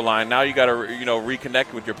free throw line. Now you got to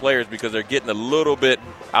reconnect with your players because they're getting a little bit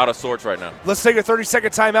out of sorts right now. Let's take a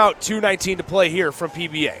 30-second timeout. 2:19 to play here from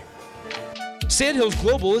PBA. Sandhills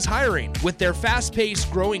Global is hiring. With their fast-paced,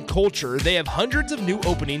 growing culture, they have hundreds of new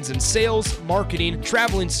openings in sales, marketing,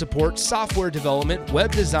 traveling support, software development,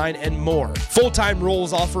 web design, and more. Full-time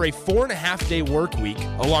roles offer a 4.5-day work week,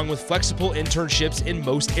 along with flexible internships in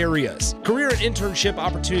most areas. Career and internship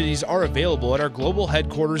opportunities are available at our global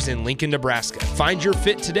headquarters in Lincoln, Nebraska. Find your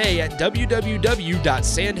fit today at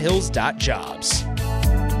www.sandhills.jobs.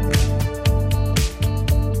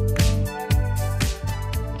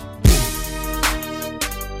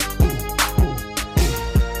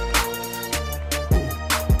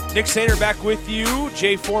 Nick Sainer back with you.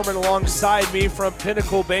 Jay Foreman alongside me from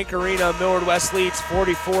Pinnacle Bank Arena. Millard West leads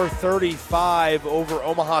 44-35 over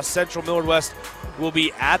Omaha Central. Millard West will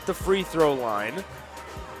be at the free throw line.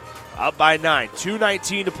 Up by 9.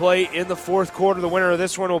 2:19 to play in the fourth quarter. The winner of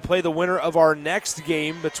this one will play the winner of our next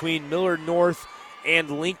game between Millard North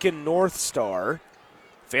and Lincoln North Star.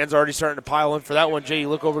 Fans are already starting to pile in for that one. Jay, you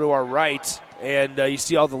look over to our right, and you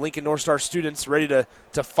see all the Lincoln North Star students ready to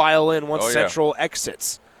file in once Central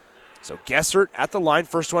exits. So Gessert at the line.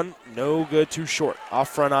 First one, no good, too short. Off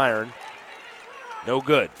front iron. No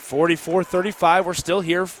good. 44-35. We're still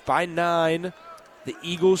here by 9. The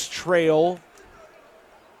Eagles trail.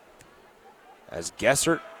 As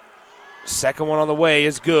Gessert, second one on the way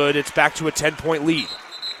is good. It's back to a 10-point lead.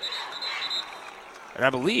 And I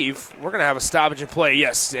believe we're going to have a stoppage in play.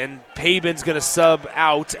 Yes, and Pabin's going to sub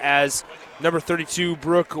out as number 32,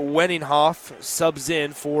 Brooke Wenninghoff, subs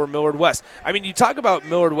in for Millard West. I mean, you talk about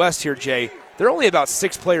Millard West here, Jay. They're only about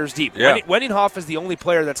 6 players deep. Yeah. Wenninghoff is the only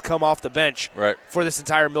player that's come off the bench for this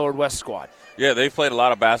entire Millard West squad. Yeah, they've played a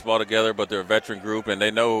lot of basketball together, but they're a veteran group, and they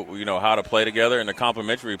know how to play together, and the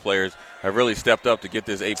complementary players have really stepped up to get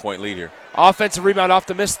this 8-point lead here. Offensive rebound off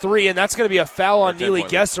the missed 3, and that's going to be a foul on Neely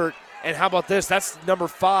Gessert. And how about this? That's number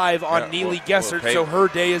 5 on Neely Gessert, so her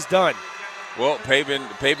day is done. Well,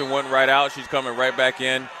 Pabin went right out. She's coming right back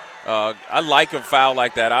in. I like a foul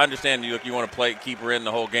like that. I understand you want to keep her in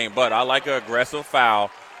the whole game, but I like an aggressive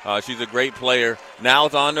foul. She's a great player. Now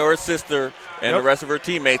it's on to her sister and the rest of her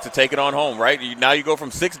teammates to take it on home, right? Now you go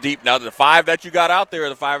from 6 deep. Now the 5 that you got out there are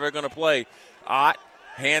the 5 that are going to play. Ott,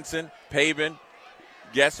 Hansen, Pabin,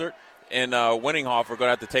 Gessert, and Wenninghoff are going to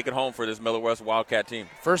have to take it home for this Millard West Wildcat team.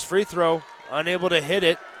 First free throw, unable to hit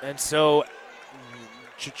it, and so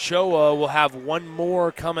Chichoa will have one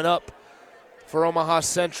more coming up for Omaha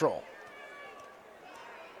Central.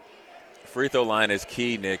 Free throw line is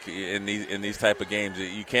key, Nick, in these type of games.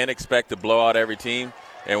 You can't expect to blow out every team,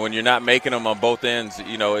 and when you're not making them on both ends,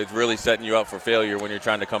 it's really setting you up for failure when you're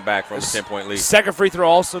trying to come back from a 10-point lead. Second free throw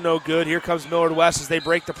also no good. Here comes Millard West as they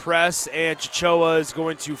break the press, and Chichoa is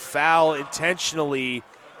going to foul intentionally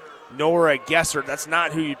Nora Gessert. That's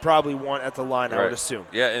not who you'd probably want at the line, I would assume.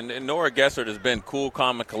 Yeah, and Nora Gessert has been cool,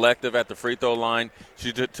 calm, and collective at the free throw line.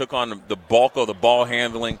 She took on the bulk of the ball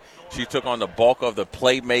handling. She took on the bulk of the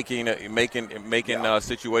playmaking, making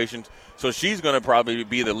situations. So she's going to probably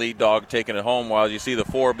be the lead dog taking it home, while you see the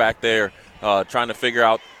four back there trying to figure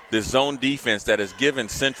out the zone defense that has given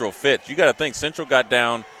Central fits. You got to think Central got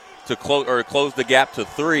down to close the gap to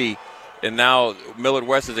 3, and now Millard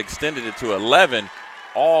West has extended it to 11,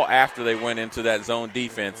 all after they went into that zone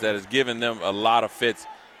defense that has given them a lot of fits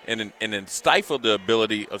and stifled the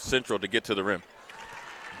ability of Central to get to the rim.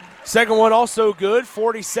 Second one also good,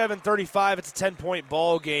 47-35. It's a 10-point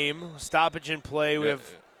ball game. Stoppage in play.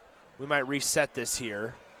 We might reset this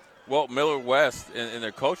here. Well, Millard West and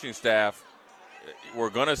their coaching staff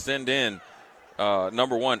were going to send in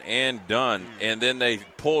number 1 and Dunn, and then they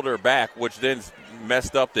pulled her back, which then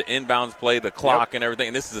messed up the inbounds play, the clock, and everything.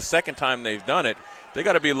 And this is the second time they've done it. They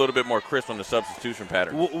got to be a little bit more crisp on the substitution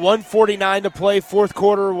pattern. 1:49 to play, fourth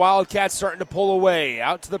quarter. Wildcats starting to pull away.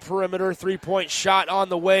 Out to the perimeter, three-point shot on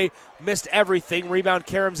the way. Missed everything. Rebound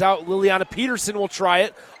caroms out. Liliana Peterson will try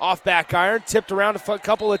it. Off back iron. Tipped around a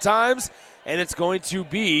couple of times. And it's going to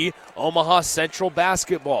be Omaha Central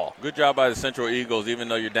basketball. Good job by the Central Eagles. Even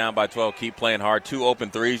though you're down by 12, keep playing hard. 2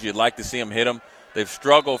 open threes. You'd like to see them hit them. They've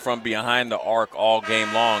struggled from behind the arc all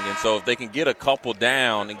game long, and so if they can get a couple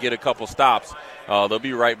down and get a couple stops, they'll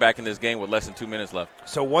be right back in this game with less than 2 minutes left.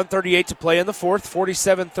 So 1:38 to play in the fourth,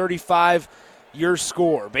 47-35 your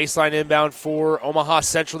score. Baseline inbound for Omaha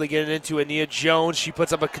Central. They get it into Ania Jones. She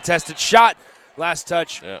puts up a contested shot. Last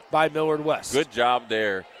touch by Millard West. Good job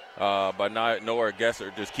there by Nora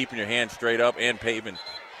Gesser, just keeping your hand straight up and paving.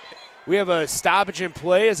 We have a stoppage in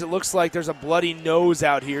play as it looks like there's a bloody nose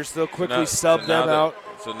out here, so they'll quickly sub them out.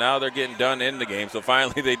 So now they're getting done in the game. So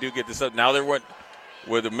finally they do get this up. Now they went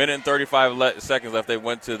with 1 minute and 35 seconds left. They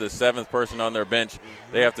went to the 7th person on their bench.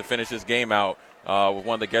 They have to finish this game out with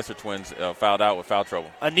one of the Gesser twins fouled out with foul trouble.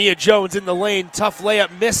 Ania Jones in the lane. Tough layup,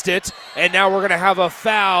 missed it. And now we're going to have a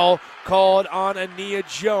foul called on Ania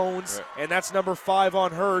Jones, and that's number 5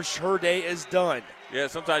 on her. Her day is done. Yeah,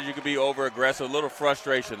 sometimes you could be over-aggressive, a little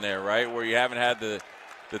frustration there, right, where you haven't had the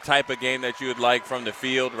type of game that you would like from the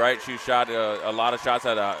field, right? She shot a lot of shots,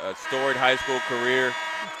 had a storied high school career.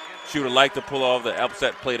 She would have liked to pull off the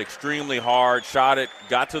upset, played extremely hard, shot it,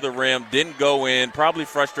 got to the rim, didn't go in, probably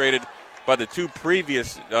frustrated by the 2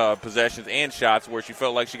 previous possessions and shots where she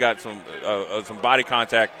felt like she got some body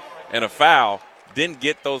contact and a foul. Didn't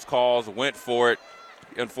get those calls, went for it,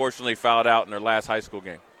 unfortunately fouled out in her last high school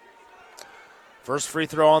game. First free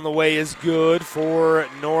throw on the way is good for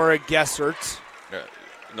Nora Gessert.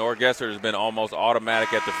 Nora Gessert has been almost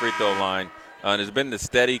automatic at the free throw line and has been the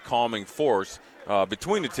steady, calming force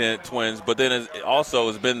between the twins, but then it also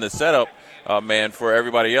has been the setup man for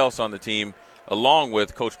everybody else on the team, along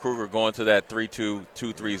with Coach Kruger going to that 3-2,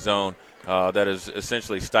 2-3 zone that has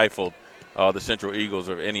essentially stifled the Central Eagles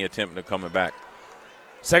of any attempt to coming back.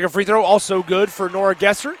 Second free throw also good for Nora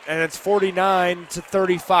Gessert, and it's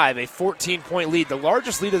 49-35, a 14-point lead, the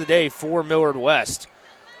largest lead of the day for Millard West.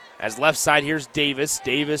 As left side, here's Davis.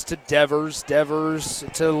 Davis to Devers. Devers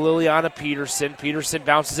to Liliana Peterson. Peterson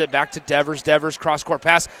bounces it back to Devers. Devers cross-court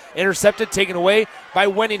pass intercepted, taken away by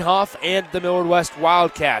Wenninghoff and the Millard West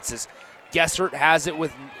Wildcats. As Gessert has it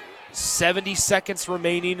with 70 seconds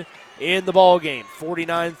remaining in the ball game.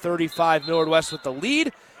 49-35, Millard West with the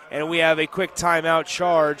lead. And we have a quick timeout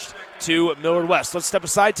charged to Millard West. Let's step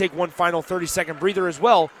aside, take one final 30-second breather as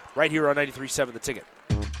well, right here on 93.7 The Ticket.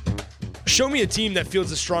 Show me a team that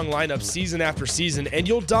fields a strong lineup season after season, and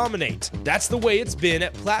you'll dominate. That's the way it's been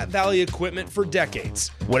at Platte Valley Equipment for decades.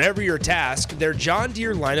 Whatever your task, their John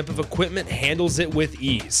Deere lineup of equipment handles it with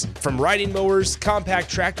ease. From riding mowers, compact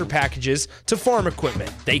tractor packages, to farm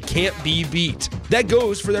equipment, they can't be beat. That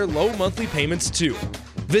goes for their low monthly payments, too.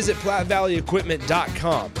 Visit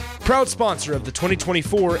PlatteValleyEquipment.com. Proud sponsor of the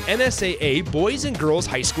 2024 NSAA Boys and Girls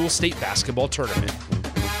High School State Basketball Tournament.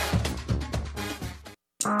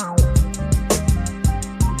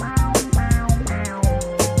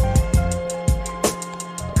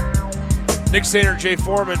 Nick Sainer, Jay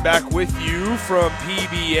Foreman back with you from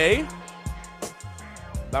PBA.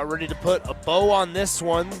 About ready to put a bow on this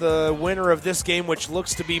one. The winner of this game, which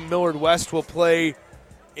looks to be Millard West, will play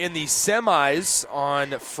in the semis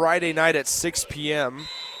on Friday night at 6 p.m.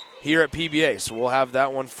 here at PBA. So we'll have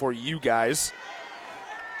that one for you guys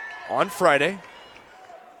on Friday.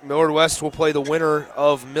 Millard West will play the winner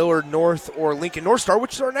of Millard North or Lincoln North Star,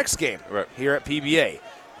 which is our next game here at PBA.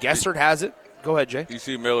 Gessert has it. Go ahead, Jay. You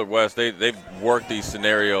see Millard West, they've worked these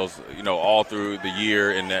scenarios, all through the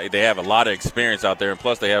year, and they have a lot of experience out there, and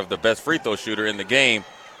plus they have the best free throw shooter in the game.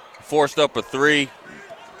 Forced up a three,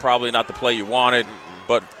 probably not the play you wanted,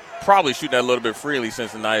 but probably shooting that a little bit freely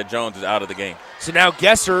since Nia Jones is out of the game. So now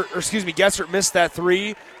Gessert missed that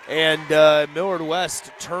three, and Millard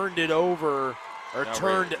West turned it over. Or now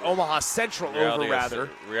turned Omaha Central over, rather.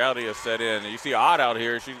 Reality has set in. You see Odd out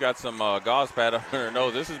here. She's got some gauze pad on her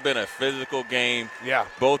nose. This has been a physical game. Yeah.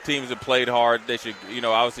 Both teams have played hard. They should,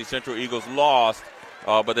 obviously Central Eagles lost,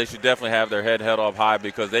 but they should definitely have their head held up high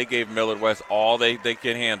because they gave Millard West all they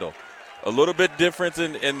can handle. A little bit difference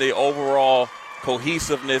in the overall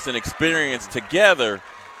cohesiveness and experience together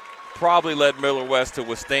probably led Millard West to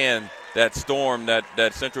withstand that storm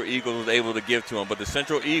that Central Eagles was able to give to them. But the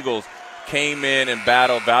Central Eagles came in and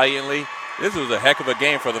battled valiantly. This was a heck of a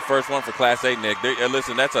game for the first one for Class A, Nick.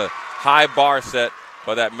 Listen, that's a high bar set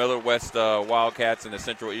by that Millard West Wildcats and the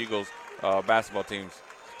Central Eagles basketball teams.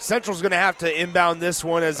 Central's going to have to inbound this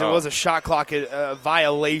one as it was a shot clock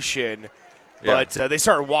violation. But they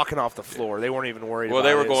started walking off the floor. They weren't even worried about it. Well,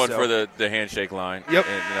 they were going for the handshake line. Yep.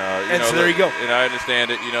 And, so there you go. And I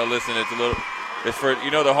understand it. Listen, it's for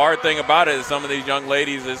the hard thing about it is some of these young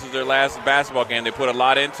ladies, this is their last basketball game. They put a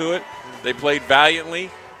lot into it. They played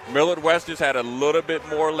valiantly. Millard West just had a little bit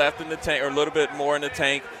more left in the tank, or a little bit more in the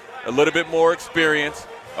tank, a little bit more experience.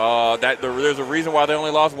 There's a reason why they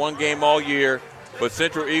only lost one game all year. But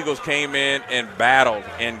Central Eagles came in and battled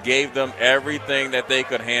and gave them everything that they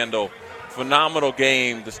could handle. Phenomenal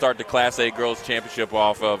game to start the Class A Girls Championship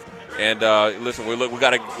off of. And listen, we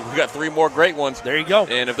got three more great ones. There you go.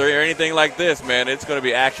 And if they're anything like this, man, it's going to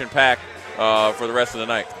be action-packed for the rest of the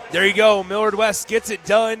night. There you go. Millard West gets it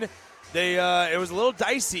done. It was a little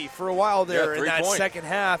dicey for a while there in that second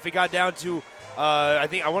half. It got down to, I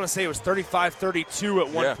want to say it was 35-32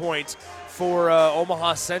 at one point for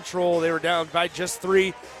Omaha Central. They were down by just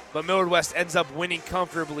 3, but Millard West ends up winning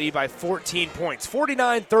comfortably by 14 points.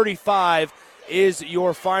 49-35 is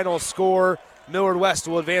your final score. Millard West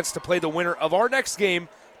will advance to play the winner of our next game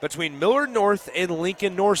between Millard North and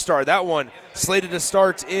Lincoln North Star. That one slated to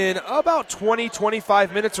start in about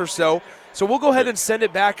 20-25 minutes or so. So we'll go ahead and send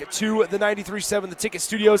it back to the 93.7 The Ticket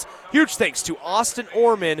Studios. Huge thanks to Austin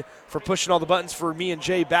Orman for pushing all the buttons for me and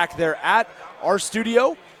Jay back there at our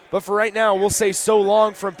studio. But for right now, we'll say so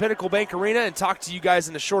long from Pinnacle Bank Arena and talk to you guys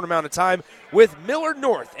in a short amount of time with Millard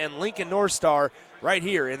North and Lincoln North Star right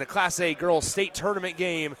here in the Class A Girls State Tournament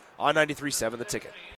game on 93.7 The Ticket.